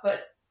go up,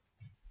 but.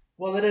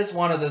 Well, that is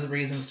one of the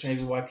reasons to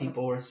maybe why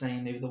people were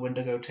saying maybe the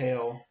Wendigo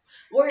tale.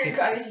 Or I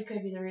guess it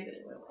could be the reason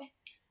it went away.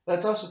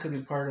 That's also could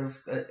be part of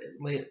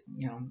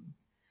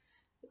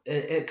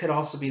it could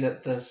also be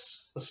that the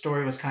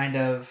story was kind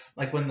of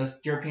like when the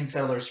European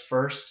settlers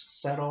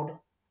first settled.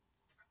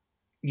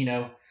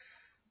 The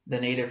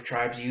native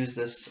tribes used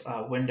this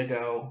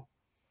Wendigo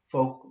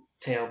folk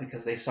tale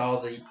because they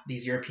saw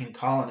these European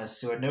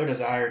colonists who had no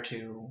desire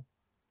to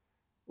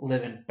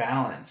live in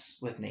balance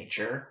with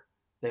nature.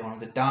 They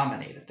wanted to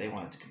dominate it. They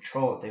wanted to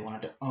control it. They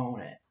wanted to own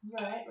it.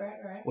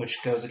 Right.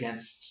 Which goes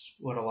against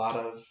what a lot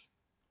of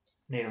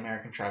Native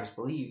American tribes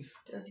believe.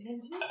 Goes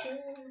against nature.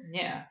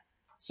 Yeah.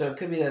 So it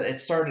could be that it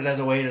started as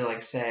a way to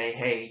like say,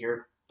 hey,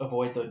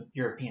 avoid the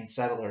European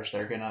settlers.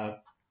 They're gonna.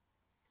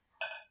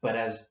 But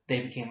as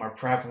they became more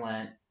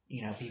prevalent,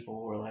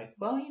 people were like,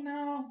 well,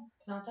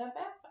 it's not that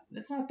bad.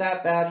 It's not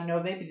that bad.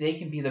 Maybe they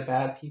can be the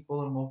bad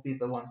people, and we'll be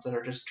the ones that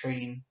are just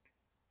trading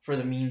for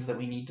the means that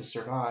we need to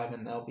survive,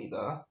 and they'll be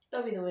the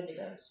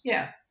Wendigos.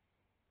 Yeah.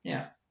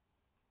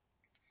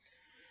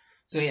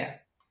 So yeah,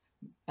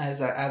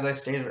 as I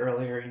stated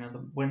earlier,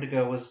 the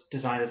Wendigo was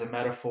designed as a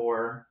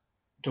metaphor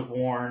to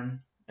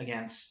warn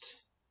against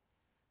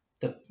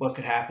what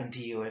could happen to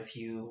you if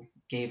you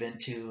gave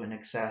into an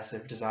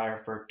excessive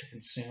desire to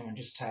consume and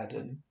just had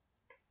to,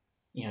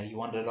 you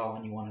wanted it all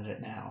and you wanted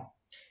it now.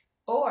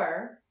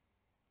 Or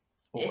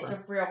it's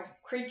a real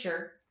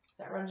creature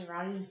that runs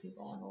around eating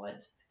people in the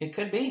woods. It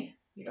could be.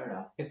 You don't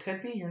know. It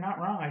could be. You're not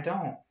wrong. I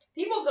don't.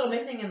 People go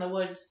missing in the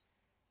woods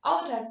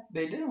all the time.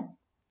 They do.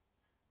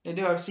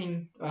 I've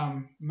seen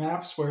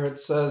maps where it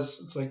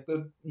says it's like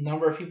the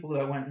number of people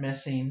that went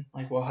missing,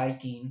 like while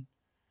hiking,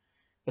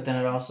 but then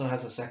it also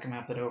has a second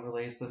map that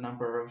overlays the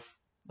number of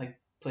like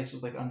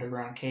places like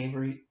underground cave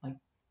like.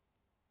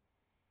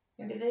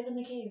 Maybe they live in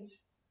the caves.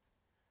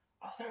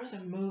 Oh, there was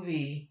a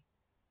movie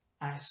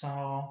I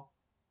saw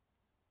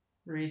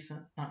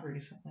not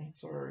recently,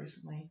 sort of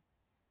recently,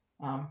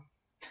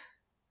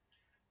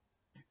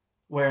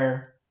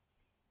 where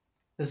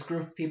this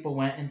group of people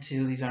went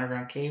into these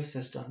underground cave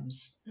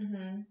systems,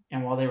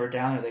 and while they were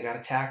down there, they got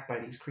attacked by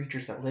these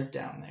creatures that lived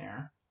down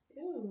there.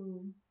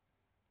 Ooh.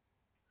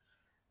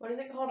 What is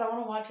it called? I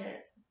want to watch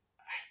it.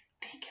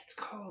 I think it's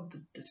called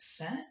The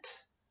Descent.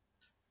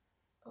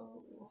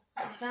 Oh,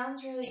 it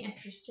sounds really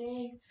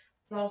interesting,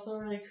 but also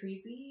really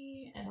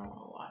creepy, and I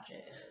want to watch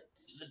it.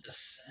 The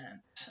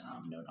Descent.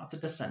 No, not The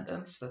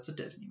Descendants. That's a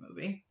Disney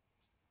movie.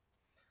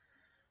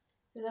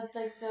 Is that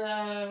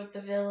like with the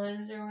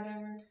villains or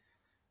whatever?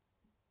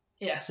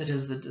 Yes, it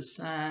is The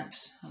Descent.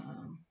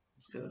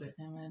 Let's go to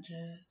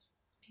images.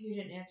 You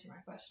didn't answer my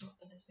question with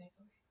the Disney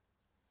movie.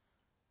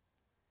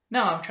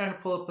 No, I'm trying to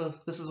pull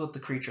up this is what the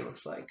creature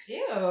looks like.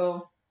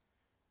 Ew.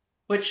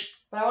 But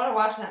I want to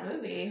watch that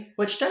movie.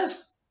 Which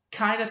does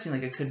kind of seem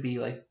like it could be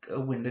like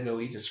a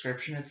Wendigo-y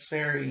description. It's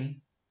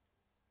very...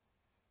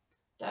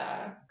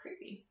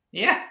 creepy.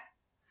 Yeah.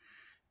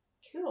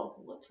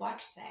 Cool. Let's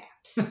watch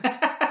that.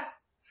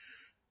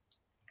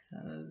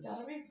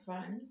 That'll be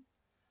fun.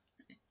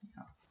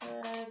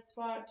 Yeah. Let's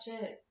watch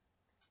it.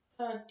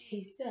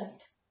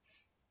 Decent.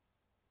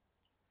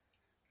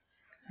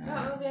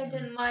 No movie I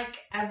didn't like,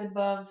 As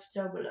Above,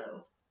 So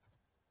Below.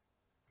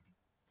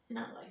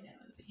 Not like that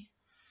movie.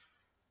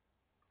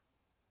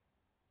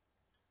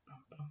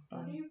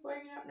 What are you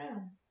bringing up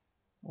now?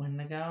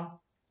 Wendigo?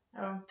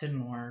 Oh.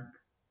 Didn't work.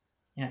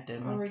 Yeah, it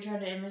didn't. Or we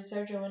tried to image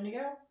search a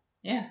Wendigo?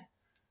 Yeah.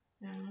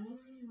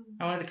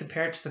 I wanted to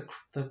compare it to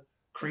the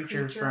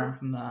creature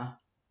from the...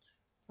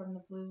 From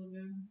the Blue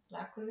Lagoon?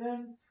 Black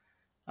Lagoon?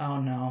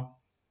 Oh, no.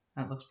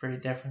 That looks pretty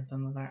different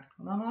than that.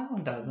 No, that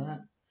one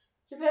doesn't.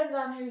 Depends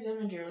on whose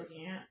image you're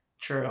looking at.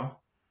 True.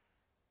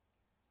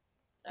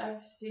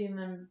 I've seen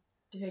them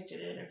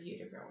depicted in a few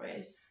different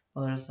ways.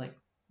 Well, there's like...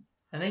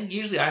 I think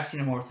usually I've seen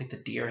them more with like the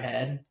deer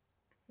head.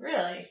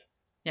 Really?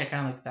 Yeah,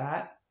 kind of like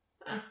that.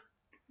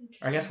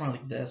 Or I guess more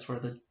like this, where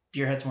the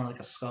deer head's more like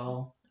a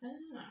skull. I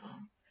don't know.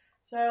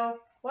 So,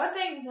 one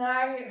thing that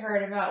I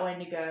heard about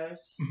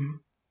Wendigos, and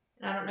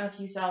I don't know if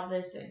you saw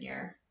this in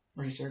your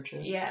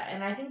researches. Yeah,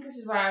 and I think this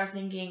is why I was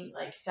thinking,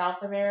 like,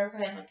 South America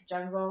and, like,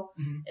 jungle,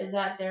 is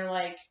that they're,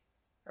 like,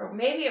 or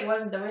maybe it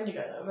wasn't the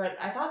Wendigo, though, but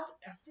I'm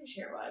pretty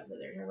sure it was, that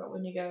they're talking about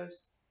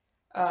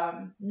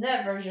Wendigos. In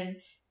that version,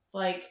 it's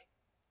like,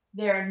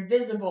 they're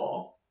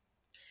invisible,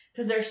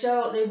 because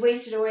they've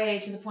wasted away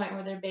to the point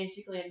where they're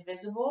basically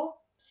invisible,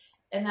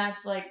 and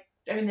that's, like,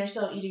 I mean, they're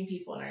still eating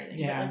people and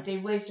everything, but, like,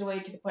 they've wasted away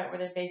to the point where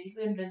they're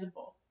basically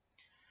invisible.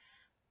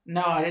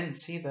 No, I didn't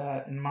see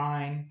that in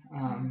mine.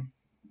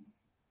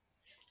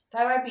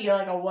 That might be,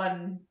 like, a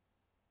one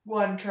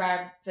one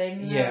tribe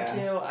thing, Yeah.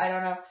 too. I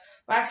don't know.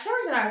 But for some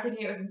reason, I was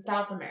thinking it was in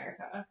South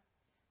America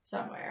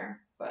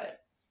somewhere. But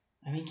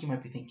I think you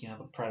might be thinking of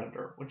The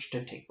Predator, which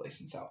did take place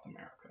in South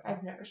America.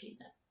 I've never seen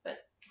that. But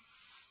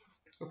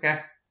Okay.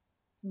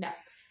 no.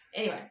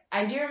 Anyway,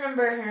 I do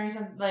remember hearing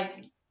something, like,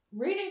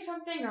 reading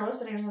something or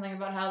listening to something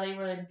about how they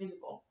were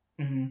invisible.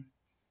 Mm-hmm.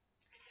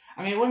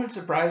 I mean, it wouldn't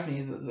surprise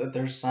me that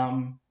there's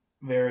some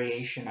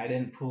variation. I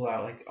didn't pull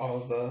out, like,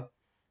 all the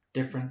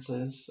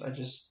differences. I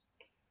just...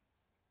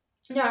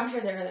 No, I'm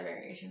sure there are other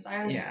variations.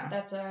 Yeah.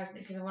 That's what I was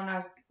thinking. Because when I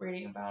was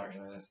reading about it,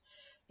 it was,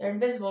 they're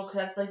invisible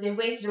because like they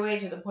wasted away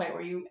to the point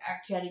where you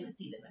can't even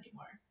see them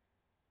anymore.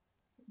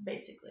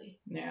 Basically.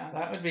 Yeah,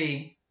 that would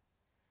be...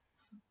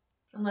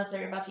 Unless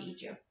they're about to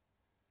eat you.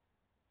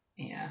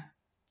 Yeah.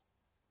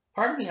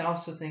 Part of me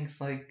also thinks,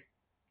 like,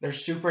 they're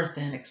super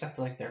thin except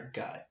for, like, their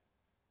gut.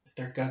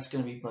 Their gut's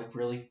gonna be, like,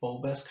 really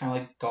bulbous, kind of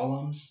like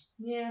golems.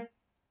 Yeah.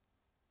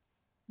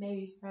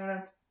 Maybe. I don't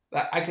know.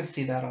 I could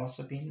see that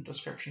also being a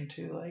description,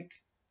 too, like...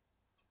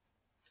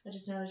 I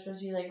just know they're supposed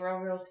to be, like,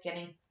 real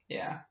skinny.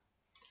 Yeah.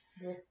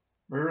 Yeah.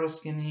 Real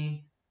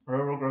skinny,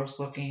 real gross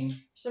looking. For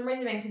some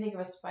reason, it makes me think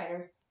of a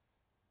spider.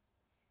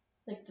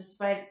 Like the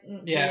spider.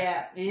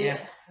 Yeah.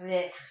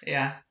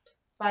 Yeah.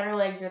 Spider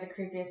legs are the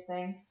creepiest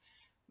thing.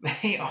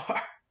 They are.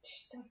 They're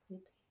so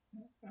creepy.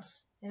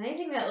 And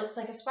anything that looks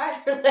like a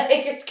spider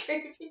leg is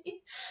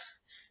creepy.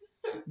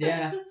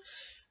 Yeah.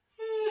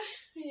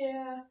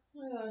 Yeah.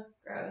 Ugh,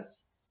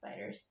 gross.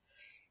 Spiders.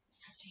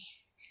 Nasty.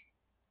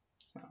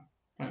 So,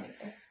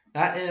 Anyway.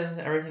 that is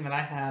everything that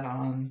I had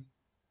on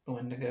the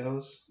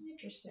Wendigos.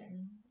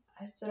 Interesting.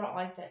 I still don't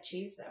like that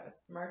chief that was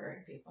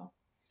murdering people.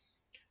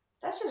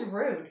 That's just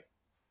rude.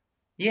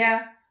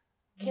 Yeah.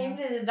 Came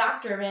to the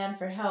doctor man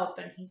for help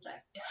and he's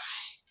like, die.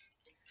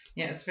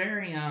 Yeah, it's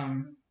very,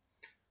 no,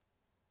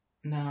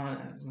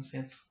 I was gonna say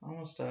it's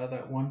almost,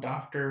 that one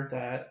doctor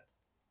that...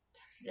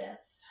 Death.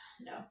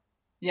 No.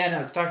 Yeah,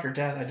 no, it's Dr.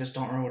 Death. I just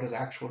don't remember what his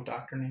actual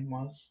doctor name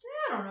was.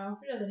 I don't know.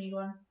 He doesn't need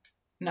one.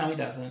 No, he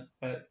doesn't,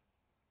 but...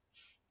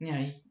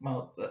 Yeah,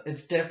 well,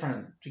 it's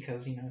different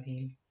because, you know,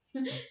 he...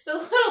 It's a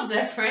little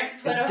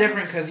different. But It's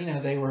different because, you know,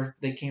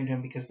 they came to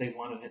him because they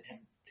wanted him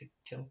to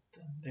kill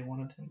them. They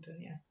wanted him to,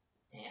 yeah.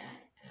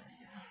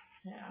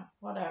 Yeah,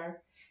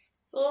 whatever.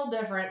 It's a little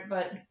different,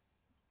 but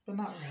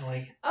not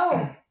really.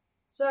 Oh,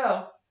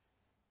 so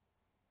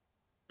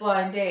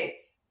blind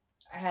dates.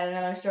 I had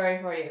another story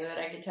for you that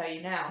I can tell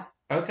you now.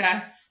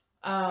 Okay.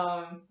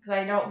 Because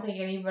I don't think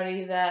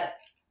anybody that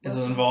is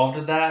involved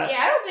with that. Yeah,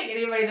 I don't think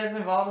anybody that's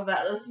involved with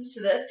that listens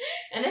to this,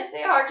 and if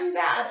they are, too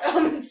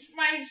bad. It's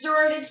my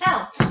story to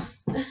tell.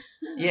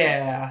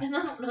 Yeah. And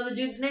I don't know the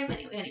dude's name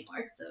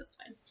anymore, so it's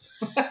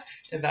fine.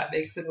 And that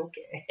makes it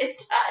okay. It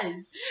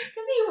does,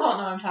 because he won't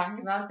know I'm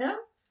talking about him.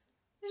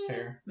 It's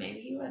fair.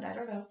 Maybe he would. I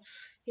don't know.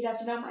 He'd have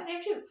to know my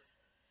name too.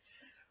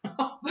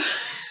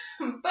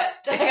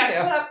 But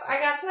I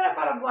got set up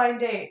on a blind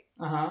date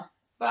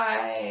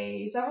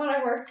by someone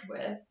I worked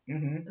with,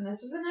 and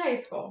this was in high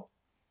school.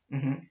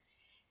 And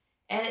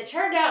it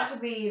turned out to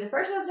be the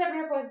person that set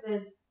me up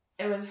with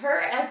it was her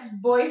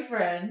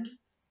ex-boyfriend,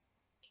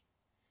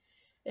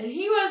 and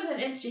he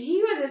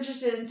was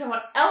interested in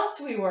someone else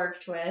we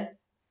worked with.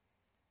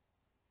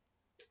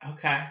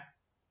 Okay.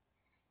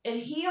 And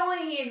he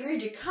only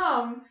agreed to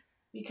come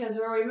because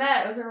where we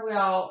met with her, we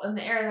all in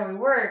the area that we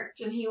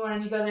worked, and he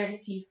wanted to go there to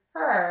see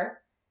her.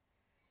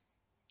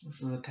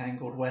 This is a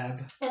tangled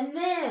web. And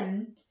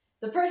then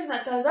the person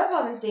that set us up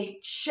on this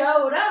date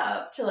showed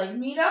up to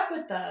meet up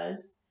with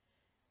us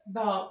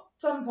about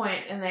some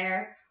point in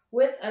there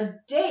with a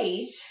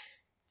date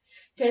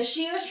because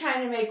she was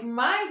trying to make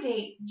my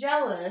date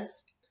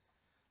jealous.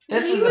 He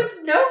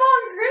was no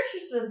longer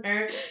interested in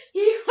her.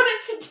 He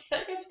wanted to,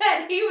 like I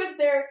said, he was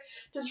there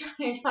to try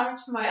and talk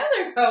to my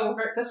other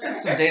coworker. This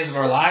is some Days of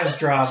Our Lives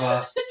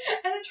drama.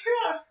 And it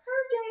turned out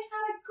her date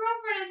had a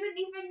girlfriend and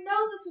didn't even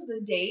know this was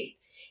a date.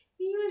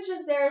 He was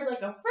just there as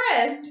like a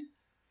friend.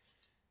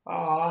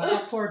 Aw,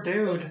 that poor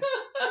dude.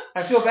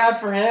 I feel bad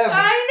for him.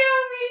 I know,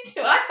 me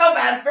too. I felt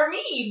bad for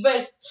me, but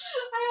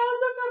I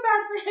also felt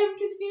bad for him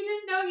because he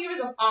didn't know he was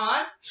a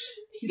pawn.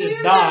 He did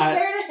was not. just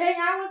there to hang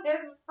out with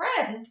his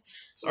friend.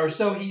 Or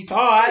so he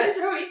thought.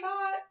 So he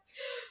thought.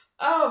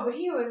 Oh, but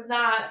he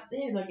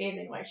didn't look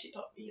anything like she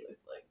told me he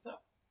looked like, so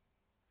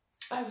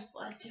I was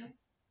glad to.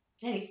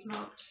 And he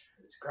smoked.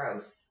 It's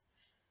gross.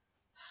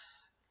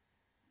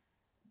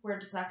 We're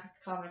just not going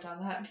to comment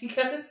on that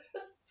because...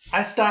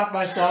 I stopped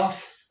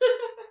myself.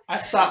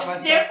 It's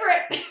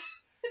different.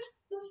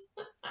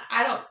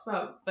 I don't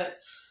smoke, but...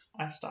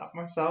 I stopped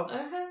myself.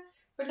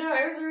 But no,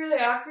 it was a really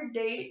awkward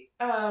date.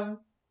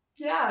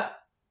 Yeah,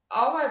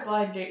 all my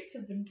blind dates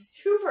have been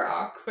super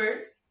awkward.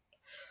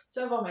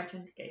 So have all my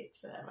Tinder dates,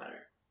 for that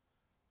matter.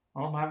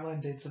 All my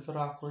blind dates have been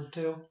awkward,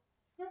 too.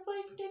 What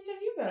blind dates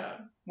have you been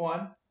on?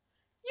 One.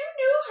 You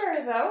knew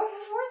her, though,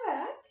 before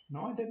that.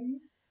 No, I didn't.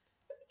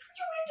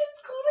 You went to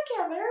school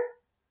together.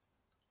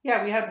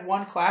 Yeah, we had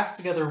one class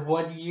together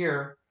 1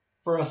 year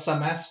for a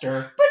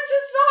semester. But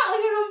it's not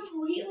like a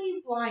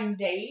completely blind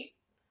date.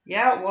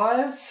 Yeah, it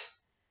was.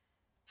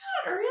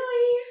 Not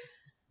really.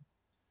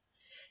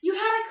 You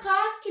had a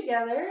class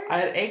together. I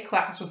had a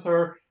class with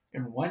her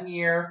in 1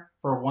 year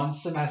for 1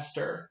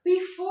 semester.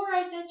 Before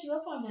I set you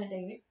up on that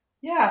date.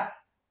 Yeah,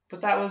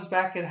 but that was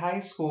back in high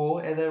school,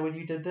 and then when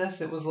you did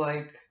this, it was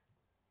like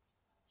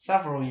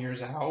several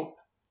years out.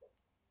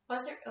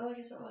 Was it? Oh, I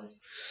guess it was.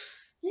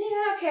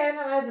 Yeah, okay, that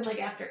might have been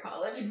like after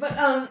college, but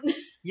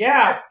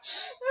Yeah.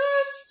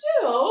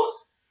 still,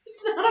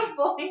 it's not a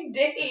blind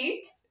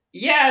date.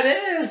 Yeah,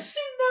 it is.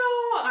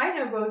 No, I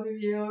know both of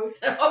you,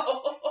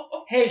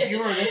 so. Hey, you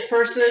were this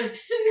person?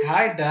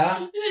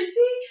 Kinda.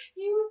 See,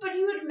 but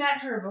you had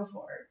met her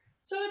before,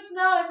 so it's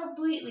not a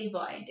completely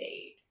blind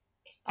date.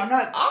 I'm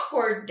not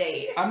Awkward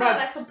date. It's I'm not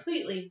not- a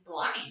completely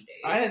blind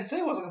date. I didn't say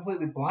it was a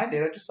completely blind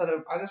date. I just said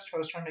I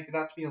was trying to make it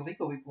out to be a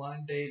legally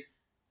blind date.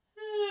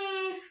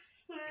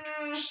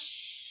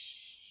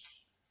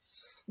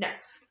 No.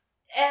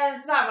 And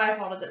it's not my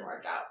fault it didn't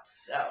work out,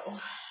 so.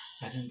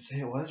 I didn't say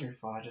it was your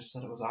fault. I just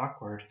said it was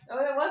awkward. Oh,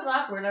 it was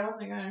awkward. I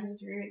wasn't going to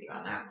disagree with you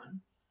on that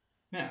one.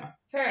 Yeah.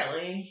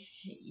 Apparently,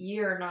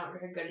 you're not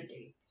very good at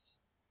dates.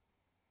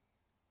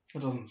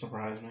 It doesn't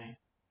surprise me.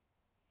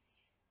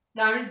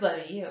 No, I'm just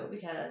blaming you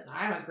because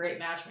I'm a great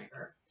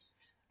matchmaker.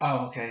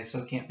 Oh, okay. So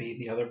it can't be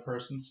the other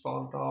person's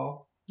fault at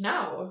all.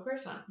 No, of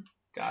course not.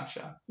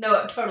 Gotcha. No,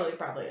 it totally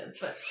probably is,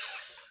 but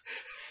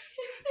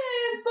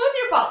it's both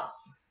your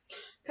faults.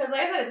 Because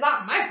like I said, it's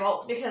not my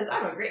fault because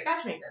I'm a great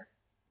matchmaker.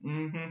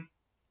 Mm-hmm.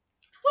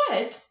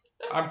 What?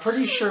 I'm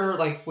pretty sure,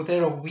 like,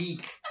 within a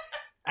week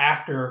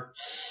after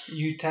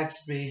you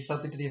texted me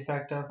something to the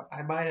effect of,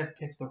 I might have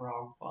picked the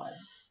wrong one.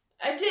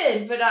 I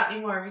did, but not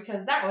anymore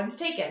because that one's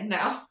taken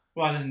now.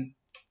 Well, I didn't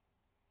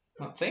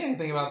not say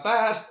anything about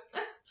that.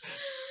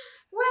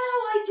 Well,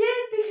 I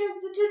did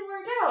because it didn't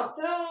work out,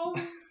 so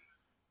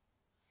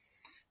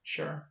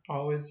Sure.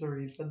 Always the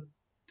reason.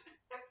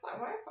 that's not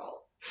my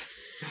fault.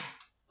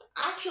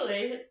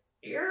 Actually,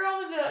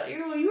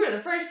 you were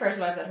the first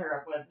person I set her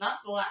up with, not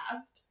the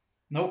last.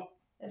 Nope.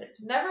 And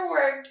it's never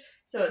worked,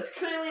 so it's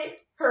clearly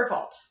her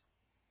fault.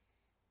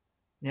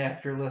 Yeah,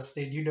 if you're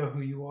listening, you know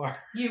who you are.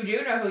 You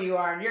do know who you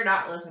are, and you're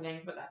not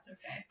listening, but that's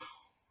okay.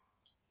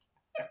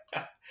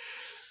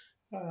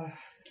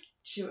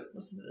 She wouldn't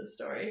listen to this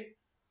story.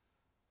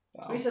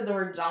 Oh. We said the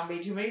word zombie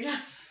too many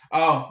times.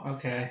 Oh,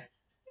 okay.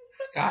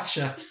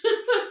 Gotcha.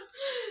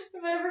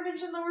 If I ever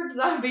mentioned the word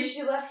zombie,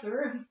 she left the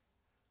room.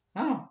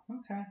 Oh,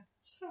 okay.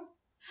 So.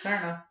 Fair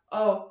enough.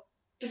 Oh,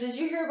 but did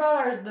you hear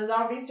about the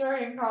zombie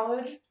story in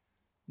college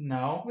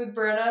No. with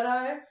Britta and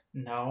I?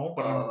 No,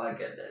 but Oh my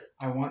goodness.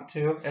 I want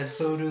to, and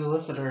so do the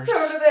listeners. So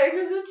do they,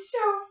 because it's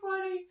so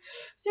funny.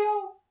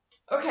 So,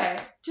 okay,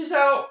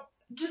 so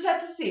to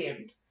set the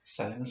scene.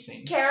 Setting the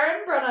scene.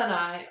 Karen, Brenna, and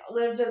I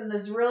lived in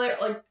this really,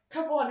 like,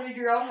 couple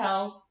 100-year-old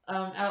house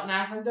out in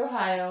Athens,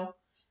 Ohio.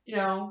 You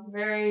know,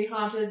 very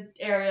haunted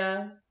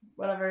area,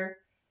 whatever.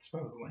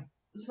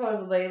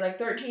 Supposedly, like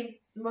 13th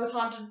most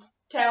haunted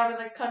town in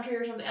the country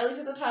or something. At least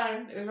at the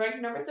time, it was ranked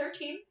number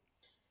 13.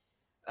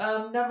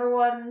 Number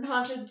 1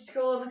 haunted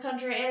school in the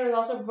country, and it was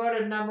also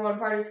voted number 1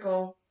 party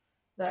school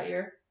that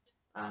year.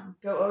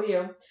 Go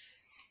OU.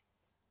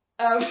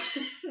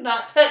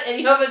 Not that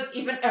any of us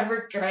even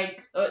ever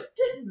drank, so it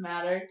didn't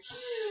matter.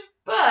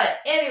 But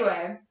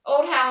anyway,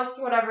 old house,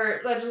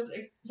 whatever. That just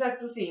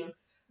sets the scene.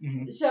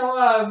 Mm-hmm. So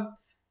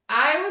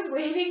I was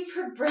waiting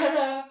for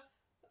Britta.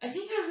 I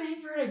think I was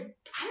waiting for her to.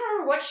 I don't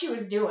remember what she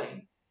was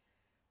doing,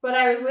 but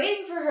I was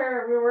waiting for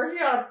her. We were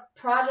working on a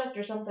project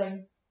or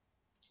something,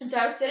 and so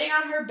I was sitting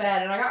on her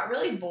bed, and I got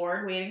really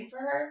bored waiting for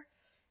her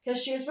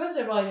because she was supposed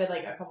to have only been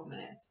like a couple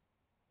minutes,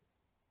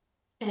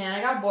 and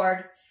I got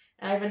bored.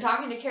 And I've been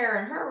talking to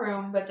Kara in her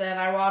room, but then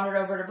I wandered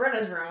over to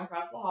Britta's room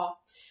across the hall,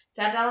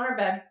 sat down on her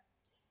bed,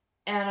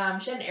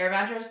 and she had an air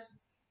mattress.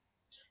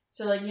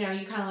 So, like, you know,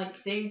 you kind of, like,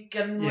 sink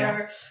and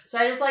whatever. Yeah. So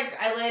I just, like,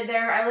 I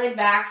laid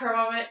back for a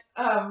moment,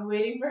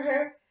 waiting for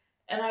her.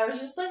 And I was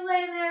just, like,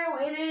 laying there,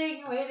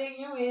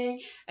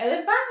 waiting. And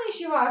then finally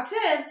she walks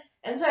in.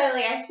 And so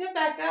I sit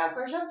back up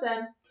or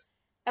something.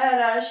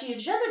 And she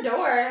had shut the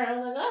door. And I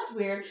was like, well, that's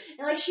weird.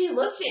 And, like, she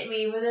looked at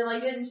me, but then,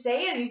 like, didn't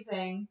say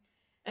anything.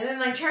 And then,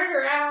 like, turned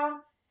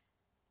around.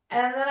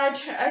 And then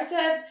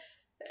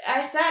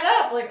I sat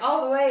up, like,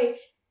 all the way.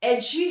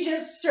 And she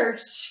just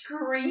starts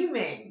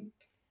screaming.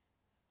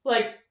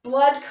 Like,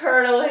 blood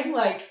curdling,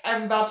 like,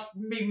 I'm about to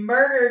be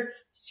murdered,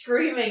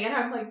 screaming. And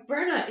I'm like,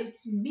 Brenna,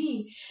 it's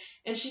me.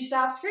 And she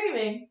stops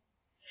screaming.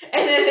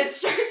 And then it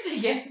starts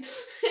again. And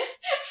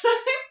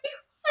I'm like,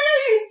 why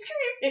are you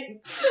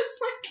screaming?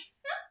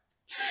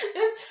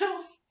 And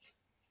so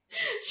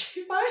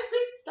she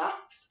finally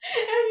stops.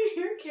 And you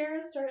hear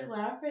Kara start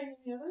laughing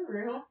in the other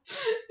room.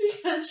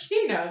 Because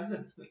she knows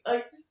it's me.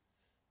 Like,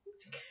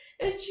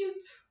 and she was,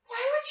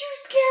 why would you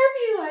scare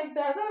me like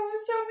that? That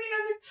was so mean. I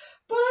was like,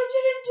 but I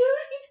didn't do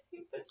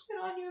anything but sit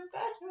on your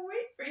bed and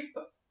wait for you.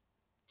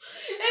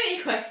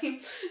 Anyway,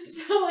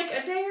 so like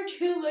a day or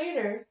two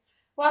later,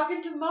 walk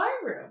into my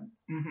room.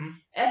 Mm-hmm.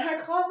 And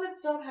her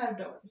closets don't have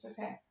doors,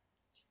 okay?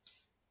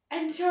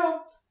 And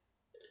so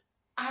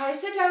I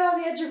sit down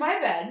on the edge of my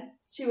bed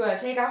to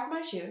take off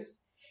my shoes.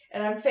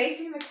 and I'm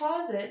facing the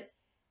closet,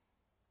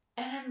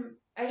 and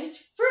I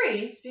just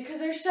freeze because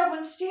there's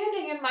someone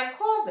standing in my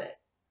closet.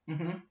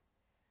 Mm-hmm.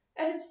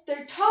 And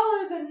they're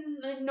taller than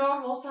a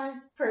normal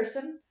sized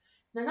person.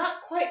 They're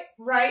not quite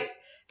right.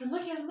 I'm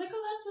looking at them like,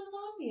 oh, that's a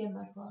zombie in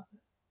my closet.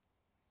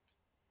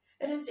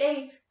 And it's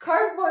a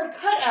cardboard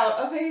cutout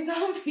of a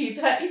zombie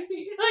that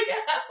you like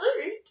a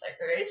Halloween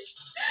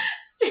decoration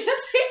standing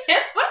in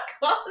my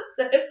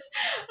closet.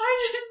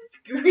 I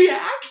didn't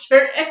react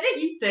or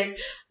anything.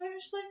 I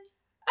was just like,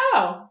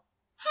 oh,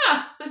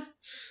 huh.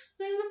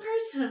 There's a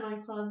person in my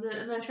closet,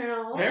 and I turn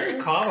on the light. Very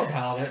calm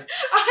about it.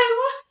 I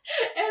was,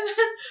 and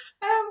then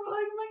I'm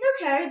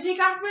like, okay, I take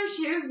off my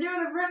shoes, do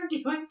whatever I'm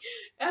doing,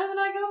 and then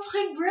I go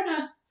find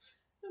Brenna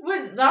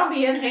with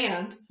zombie in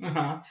hand. Uh-huh.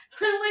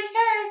 I'm like,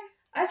 hey,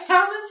 I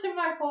found this in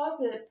my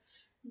closet.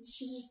 And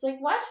she's just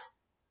like, what?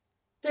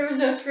 There was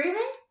no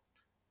screaming?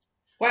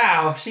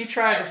 Wow, she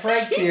tried to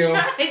prank She you.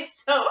 tried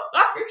so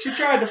hard. She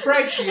tried to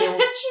prank you. And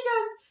then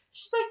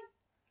she's like,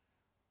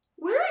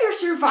 where are your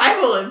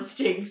survival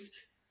instincts?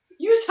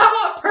 You saw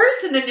a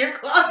person in your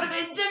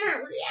closet and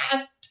didn't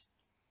react.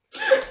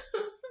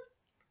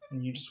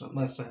 And you just went,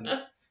 listen,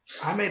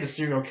 I made a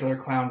serial killer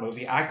clown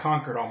movie. I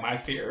conquered all my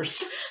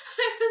fears.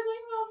 I was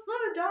like, well, if I'm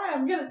gonna die,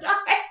 I'm gonna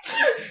die.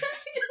 I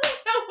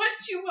don't know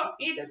what you want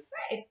me to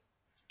say.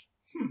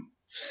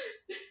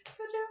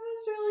 But it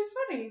was really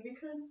funny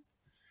because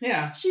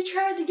Yeah. she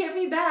tried to get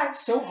me back.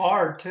 So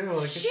hard, too.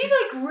 Like She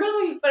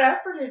really put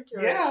effort into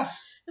it. Yeah.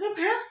 And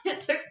apparently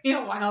it took me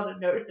a while to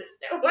notice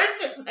it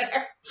wasn't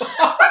there. Which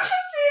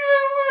is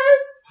even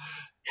worse.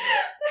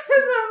 There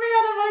was a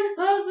man in my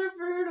closet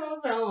for who knows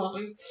how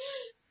long.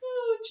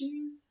 Oh,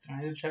 jeez.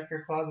 I need to check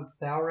your closets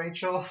now,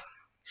 Rachel.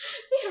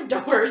 They have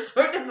doors,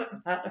 so it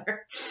doesn't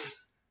matter.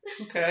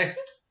 Okay.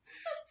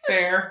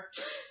 Fair.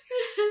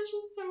 It's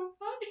just so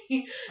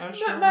funny. I just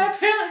But remember,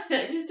 apparently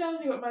it just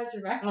tells you what my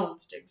survival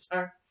instincts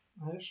are.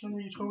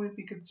 you told me to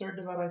be concerned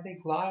about, I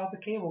think, Lyle the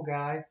cable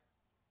guy.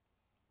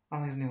 I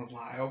don't think his name was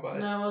Lyle, but...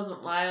 No, it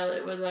wasn't Lyle.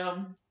 It was,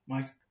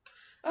 Mike.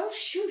 Oh,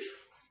 shoot. What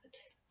was it?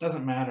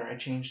 Doesn't matter. I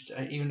changed...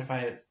 even if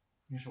it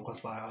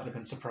was Lyle, I'd have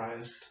been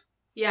surprised.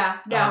 Yeah,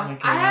 no.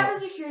 Osmond came I have out. a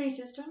security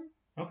system.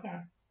 Okay.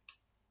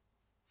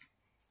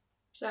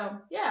 So,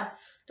 yeah.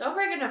 Don't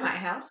break into my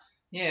house.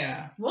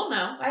 Yeah. Well,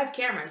 no. I have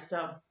cameras,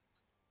 so...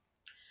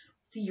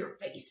 See your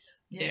face.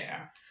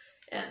 Yeah.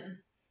 And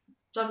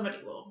somebody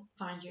will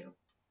find you,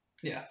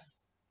 Yes.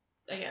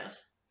 I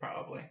guess.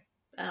 Probably.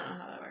 I don't know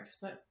how that works,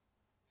 but...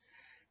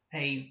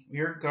 Hey,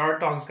 your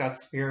guard dog's got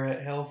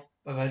spirit. He'll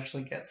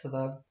eventually get to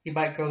them. He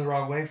might go the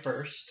wrong way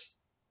first.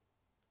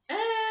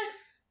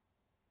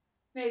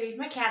 Maybe.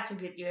 My cats will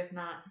get you if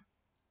not.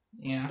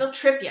 Yeah. They'll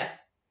trip you.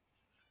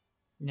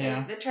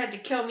 Yeah. They tried to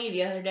kill me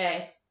the other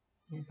day.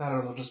 You thought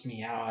it'll just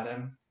meow at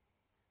him.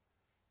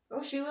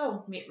 Oh, she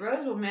will.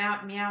 Rose will meow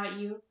at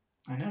you.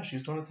 I know, she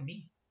was doing it to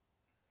me.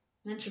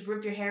 And then she'll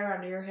rip your hair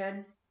onto your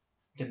head.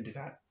 Didn't do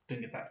that.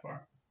 Didn't get that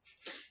far.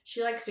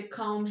 She likes to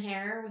comb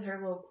hair with her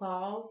little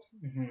claws.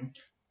 Mm-hmm.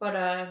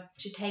 But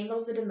she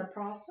tangles it in the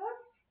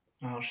process.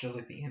 Oh, she does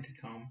like the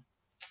anti-comb.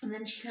 And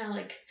then she kind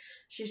of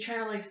she's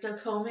trying to still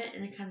comb it,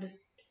 and it kind of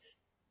just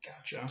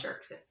Gotcha.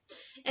 jerks it.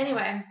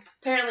 Anyway,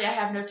 apparently I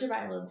have no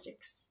survival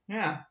instincts.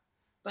 Yeah.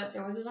 But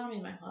there was a zombie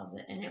in my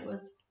closet, and it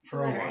was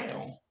For hilarious. a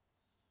while.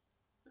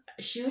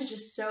 She was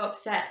just so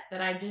upset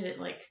that I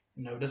didn't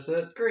Notice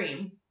it?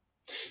 scream.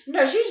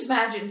 No, she just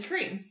mad didn't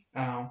scream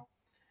Oh.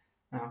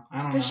 Oh, I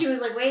don't know. because she was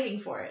waiting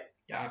for it.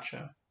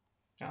 Gotcha.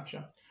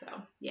 So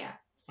yeah.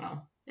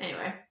 Oh.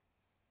 Anyway,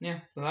 Yeah,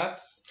 so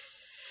that's...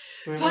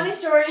 funny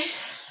story.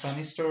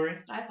 Funny story.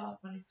 I thought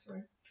funny story.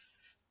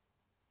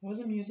 It was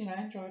amusing.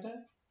 I enjoyed it.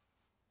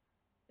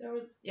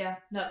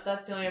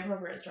 That's the only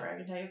appropriate story I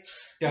can tell you.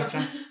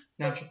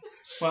 Gotcha.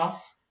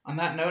 Well, on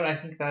that note, I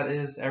think that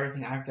is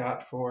everything I've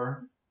got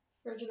for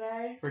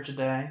today.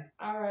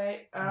 All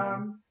right.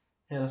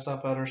 Hit us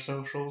up at our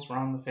socials. We're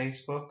on the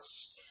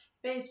Facebooks.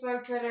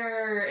 Facebook,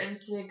 Twitter,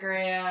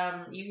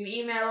 Instagram. You can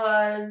email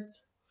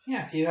us.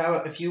 Yeah,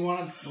 if you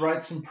want to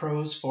write some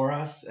prose for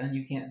us and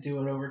you can't do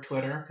it over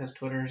Twitter because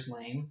Twitter is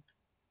lame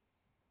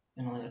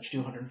and only lets you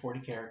do 140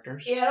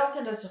 characters. Yeah, don't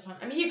send us stuff.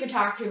 I mean, you can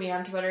talk to me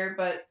on Twitter,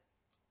 but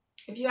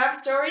if you have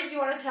stories you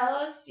want to tell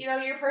us,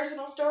 your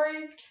personal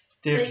stories.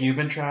 Have you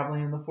been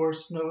traveling in the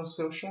forests of Nova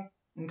Scotia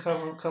and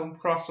come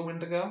across a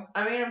Wendigo?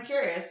 I mean, I'm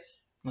curious.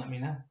 Let me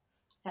know.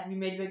 Have you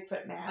made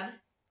Bigfoot mad?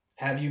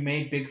 Have you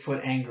made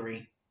Bigfoot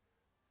angry?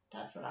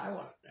 That's what I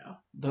want to know.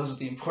 Those are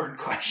the important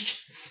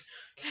questions.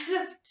 What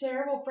kind of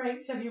terrible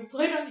pranks have you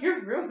played on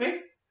your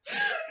roommates?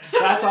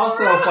 That's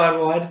also a fun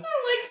one.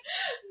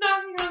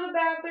 Knocking on the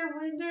bathroom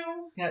window.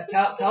 Yeah,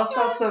 tell us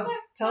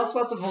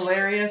about some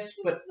hilarious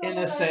but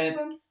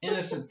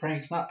innocent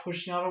pranks, not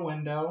pushing out a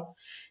window.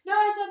 No,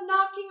 I said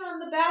knocking on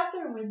the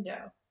bathroom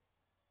window.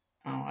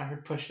 Oh, I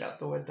heard push out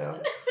the window.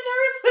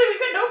 I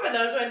couldn't open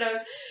those windows.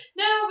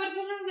 No, but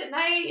sometimes at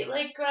night, when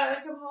I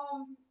would come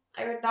home,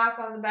 I would knock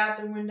on the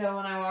bathroom window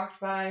when I walked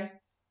by.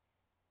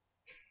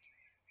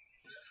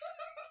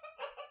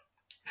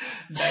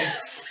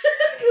 Nice.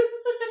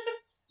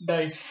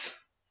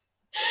 Nice.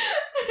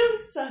 I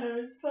always thought it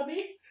was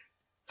funny.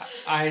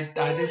 I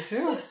did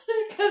too.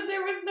 Because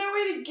there was no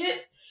way to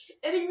get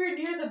anywhere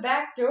near the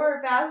back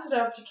door fast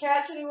enough to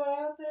catch anyone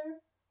out there.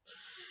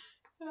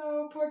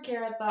 Oh, poor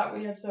Kara thought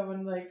we had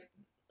someone like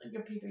a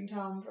peeping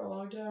Tom for a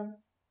long time.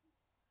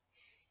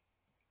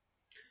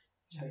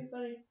 It's pretty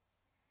funny.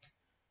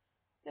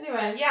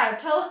 Anyway, yeah,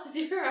 tell us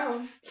your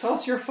Tell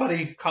us your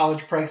funny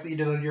college pranks that you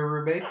did on your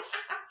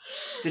roommates.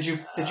 Did you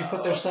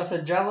put their stuff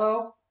in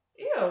Jello?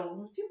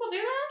 Ew, people do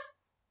that?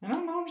 I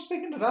don't know. I'm just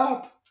making it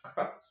up.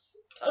 Gross.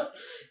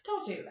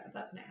 Don't do that.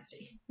 That's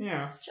nasty.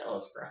 Yeah.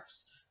 Jello's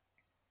gross.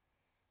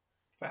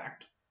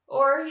 Fact.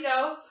 Or,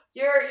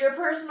 your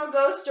personal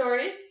ghost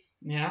stories.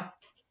 Yeah.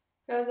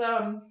 Because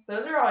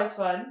those are always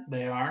fun.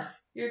 They are.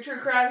 Your true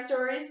crime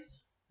stories.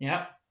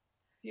 Yep.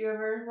 You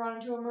ever run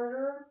into a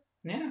murderer?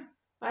 Yeah.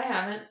 I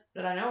haven't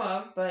that I know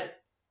of, but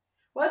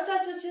what's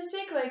that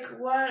statistic? Like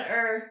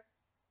or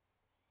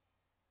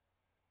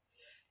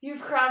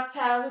you've crossed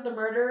paths with a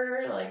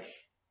murderer like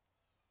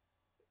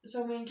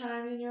so many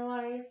times in your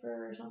life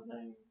or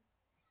something?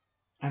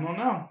 I don't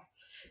know.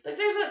 Like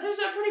there's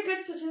a pretty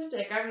good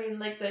statistic. I mean,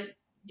 like that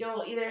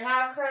you'll either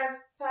have crossed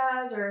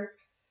paths or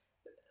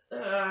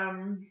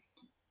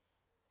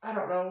I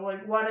don't know,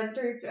 like 1 in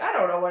 3. I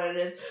don't know what it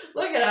is.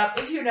 Look it up.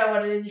 If you know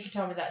what it is, you can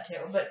tell me that too.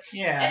 But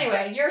yeah.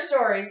 Anyway, your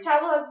stories.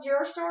 Tell us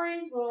your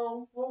stories.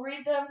 We'll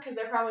read them because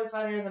they're probably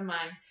funnier than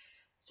mine.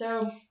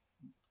 So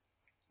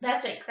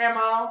that's it.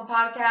 Grandma the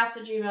podcast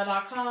at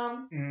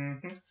gmail.com.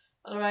 Mm-hmm.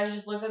 Otherwise,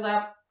 just look us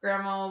up.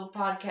 Grandma the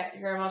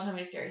podcast. Grandma tell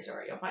me a scary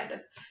story. You'll find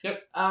us.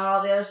 Yep.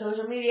 All the other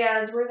social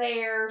medias. We're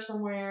there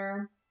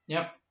somewhere.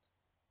 Yep.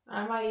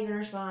 I might even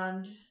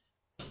respond.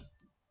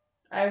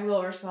 I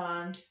will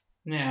respond.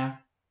 Yeah.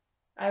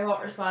 I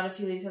won't respond if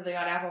you leave something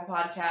on Apple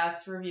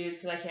Podcasts reviews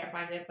because I can't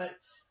find it, but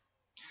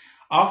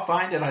I'll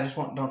find it. I just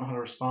don't know how to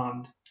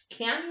respond.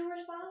 Can you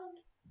respond?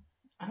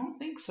 I don't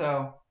think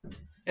so.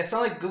 It's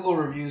not like Google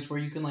reviews where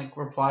you can like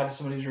reply to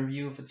somebody's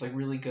review if it's like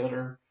really good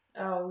or.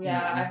 Oh yeah,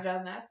 I've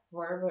done that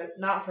before, but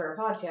not for a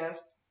podcast.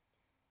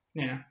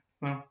 Yeah.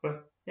 Well,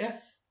 but yeah.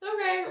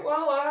 Okay.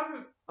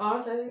 Well,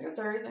 honestly, I think that's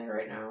everything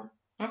right now.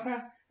 Okay.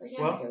 I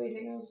can't think of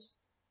anything else.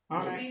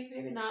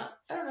 Maybe not.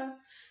 I don't know.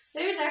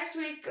 Maybe next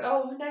week.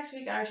 Oh, next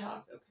week I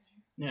talk. Okay.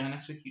 Yeah,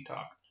 next week you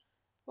talk.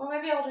 Well,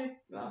 maybe I'll do.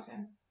 Okay.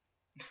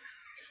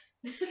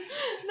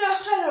 No,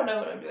 I don't know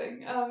what I'm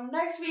doing.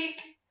 Next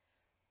week.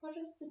 What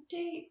is the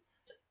date?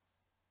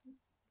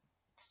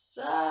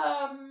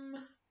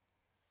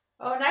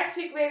 Next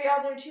week maybe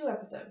I'll do 2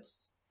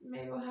 episodes.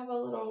 Maybe we'll have a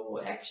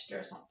little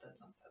extra something.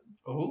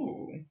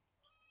 Ooh.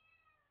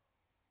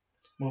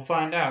 We'll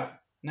find out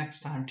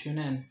next time. Tune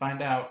in.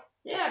 Find out.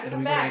 Yeah,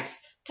 come back. Great.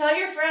 Tell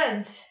your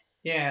friends.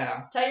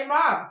 Yeah. Tell your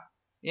mom.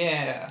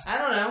 Yeah. I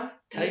don't know.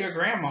 Tell your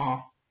grandma.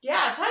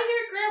 Yeah, tell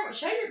your grandma.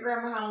 Show your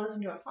grandma how to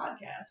listen to a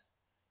podcast.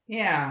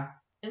 Yeah.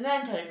 And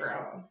then tell your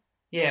grandma.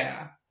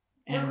 Yeah.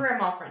 We're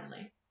grandma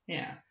friendly.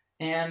 Yeah.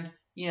 And,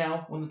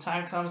 when the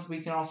time comes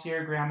we can all see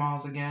our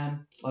grandmas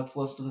again, let's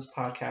listen to this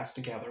podcast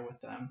together with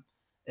them.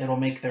 It'll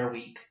make their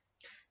week.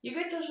 You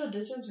could social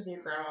distance with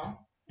your grandma.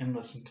 And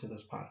listen to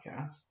this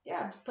podcast.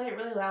 Yeah, just play it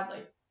really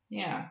loudly.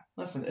 Yeah.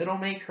 Listen, it'll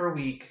make her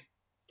week.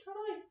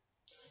 Totally.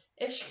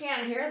 If she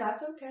can't hear,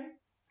 that's okay.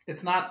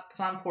 It's not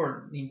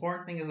important. The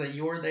important thing is that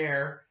you're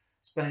there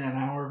spending an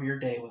hour of your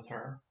day with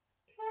her.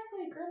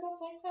 Exactly.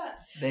 Grandpas like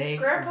that.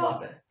 Grandpas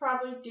love it.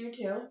 Probably do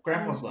too.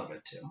 Grandpas love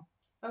it too.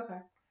 Okay.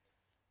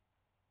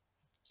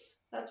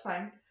 That's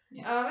fine.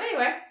 Yeah.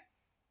 Anyway.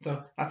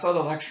 So that's all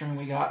the lecturing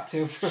we got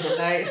to for the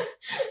night.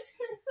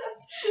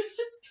 that's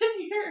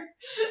been your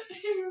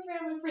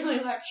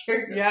family-friendly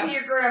lecture. Go yeah. see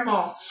your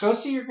grandma. Go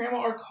see your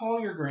grandma or call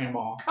your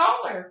grandma.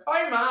 Call her. Call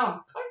your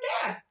mom. Call your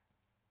dad.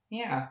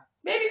 Yeah.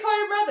 Maybe call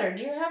your brother.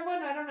 Do you have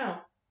one? I don't know.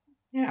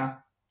 Yeah.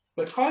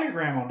 But call your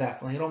grandma,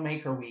 definitely. It'll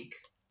make her week.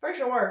 For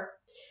sure.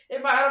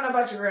 I don't know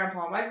about your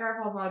grandpa. My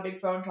grandpa's not a big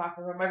phone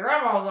talker, but my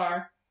grandmas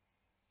are.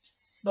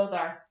 Both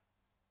are.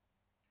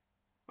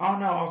 Oh,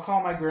 no. I'll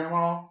call my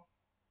grandma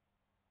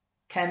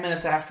 10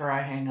 minutes after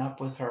I hang up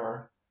with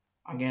her.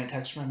 I'm going to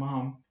text my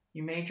mom.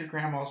 You made your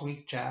grandma's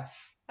week, Jeff.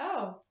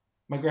 Oh.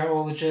 My grandma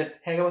will legit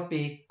hang out with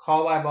me.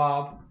 Call by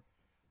Bob.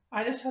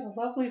 I just had a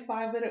lovely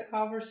 5-minute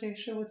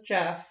conversation with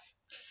Jeff.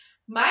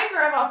 My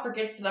grandma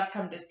forgets that I've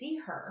come to see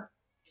her.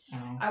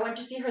 Oh. I went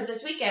to see her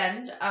this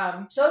weekend.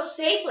 So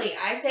safely.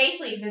 I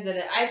safely visit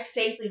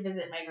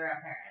my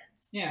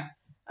grandparents. Yeah.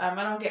 I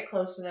don't get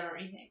close to them or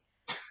anything.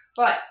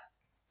 But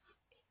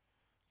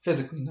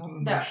physically, not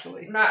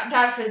emotionally. No,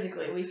 not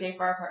physically. We stay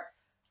far apart.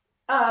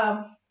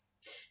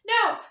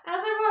 No,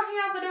 as I'm walking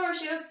out the door,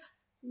 she goes,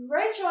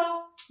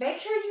 Rachel, make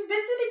sure you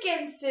visit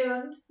again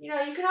soon. You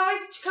can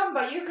always come,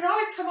 but you can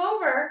always come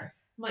over.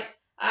 I'm like,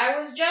 I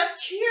was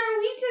just here a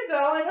week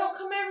ago. I don't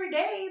come every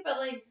day, but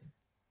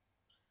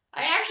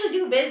I actually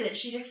do visit.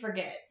 She just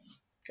forgets.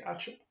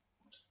 Gotcha.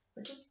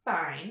 Which is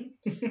fine.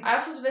 I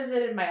also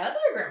visited my other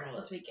grandma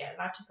this weekend.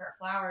 I took her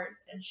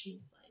flowers, and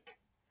she's like,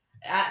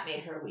 that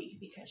made her week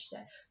because she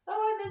said, oh,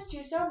 I missed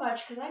you so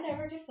much because I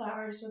never get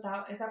flowers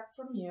except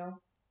from you.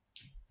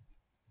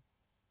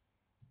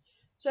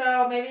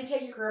 So maybe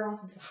take your grandma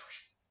some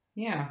flowers.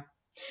 Yeah.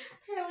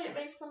 Apparently it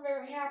makes them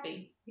very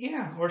happy.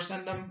 Yeah, or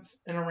send them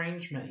an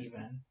arrangement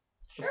even.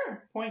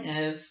 Sure. Point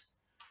is,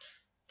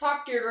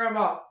 talk to your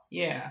grandma.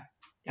 Yeah.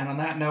 And on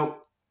that note,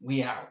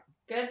 we out.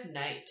 Good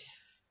night.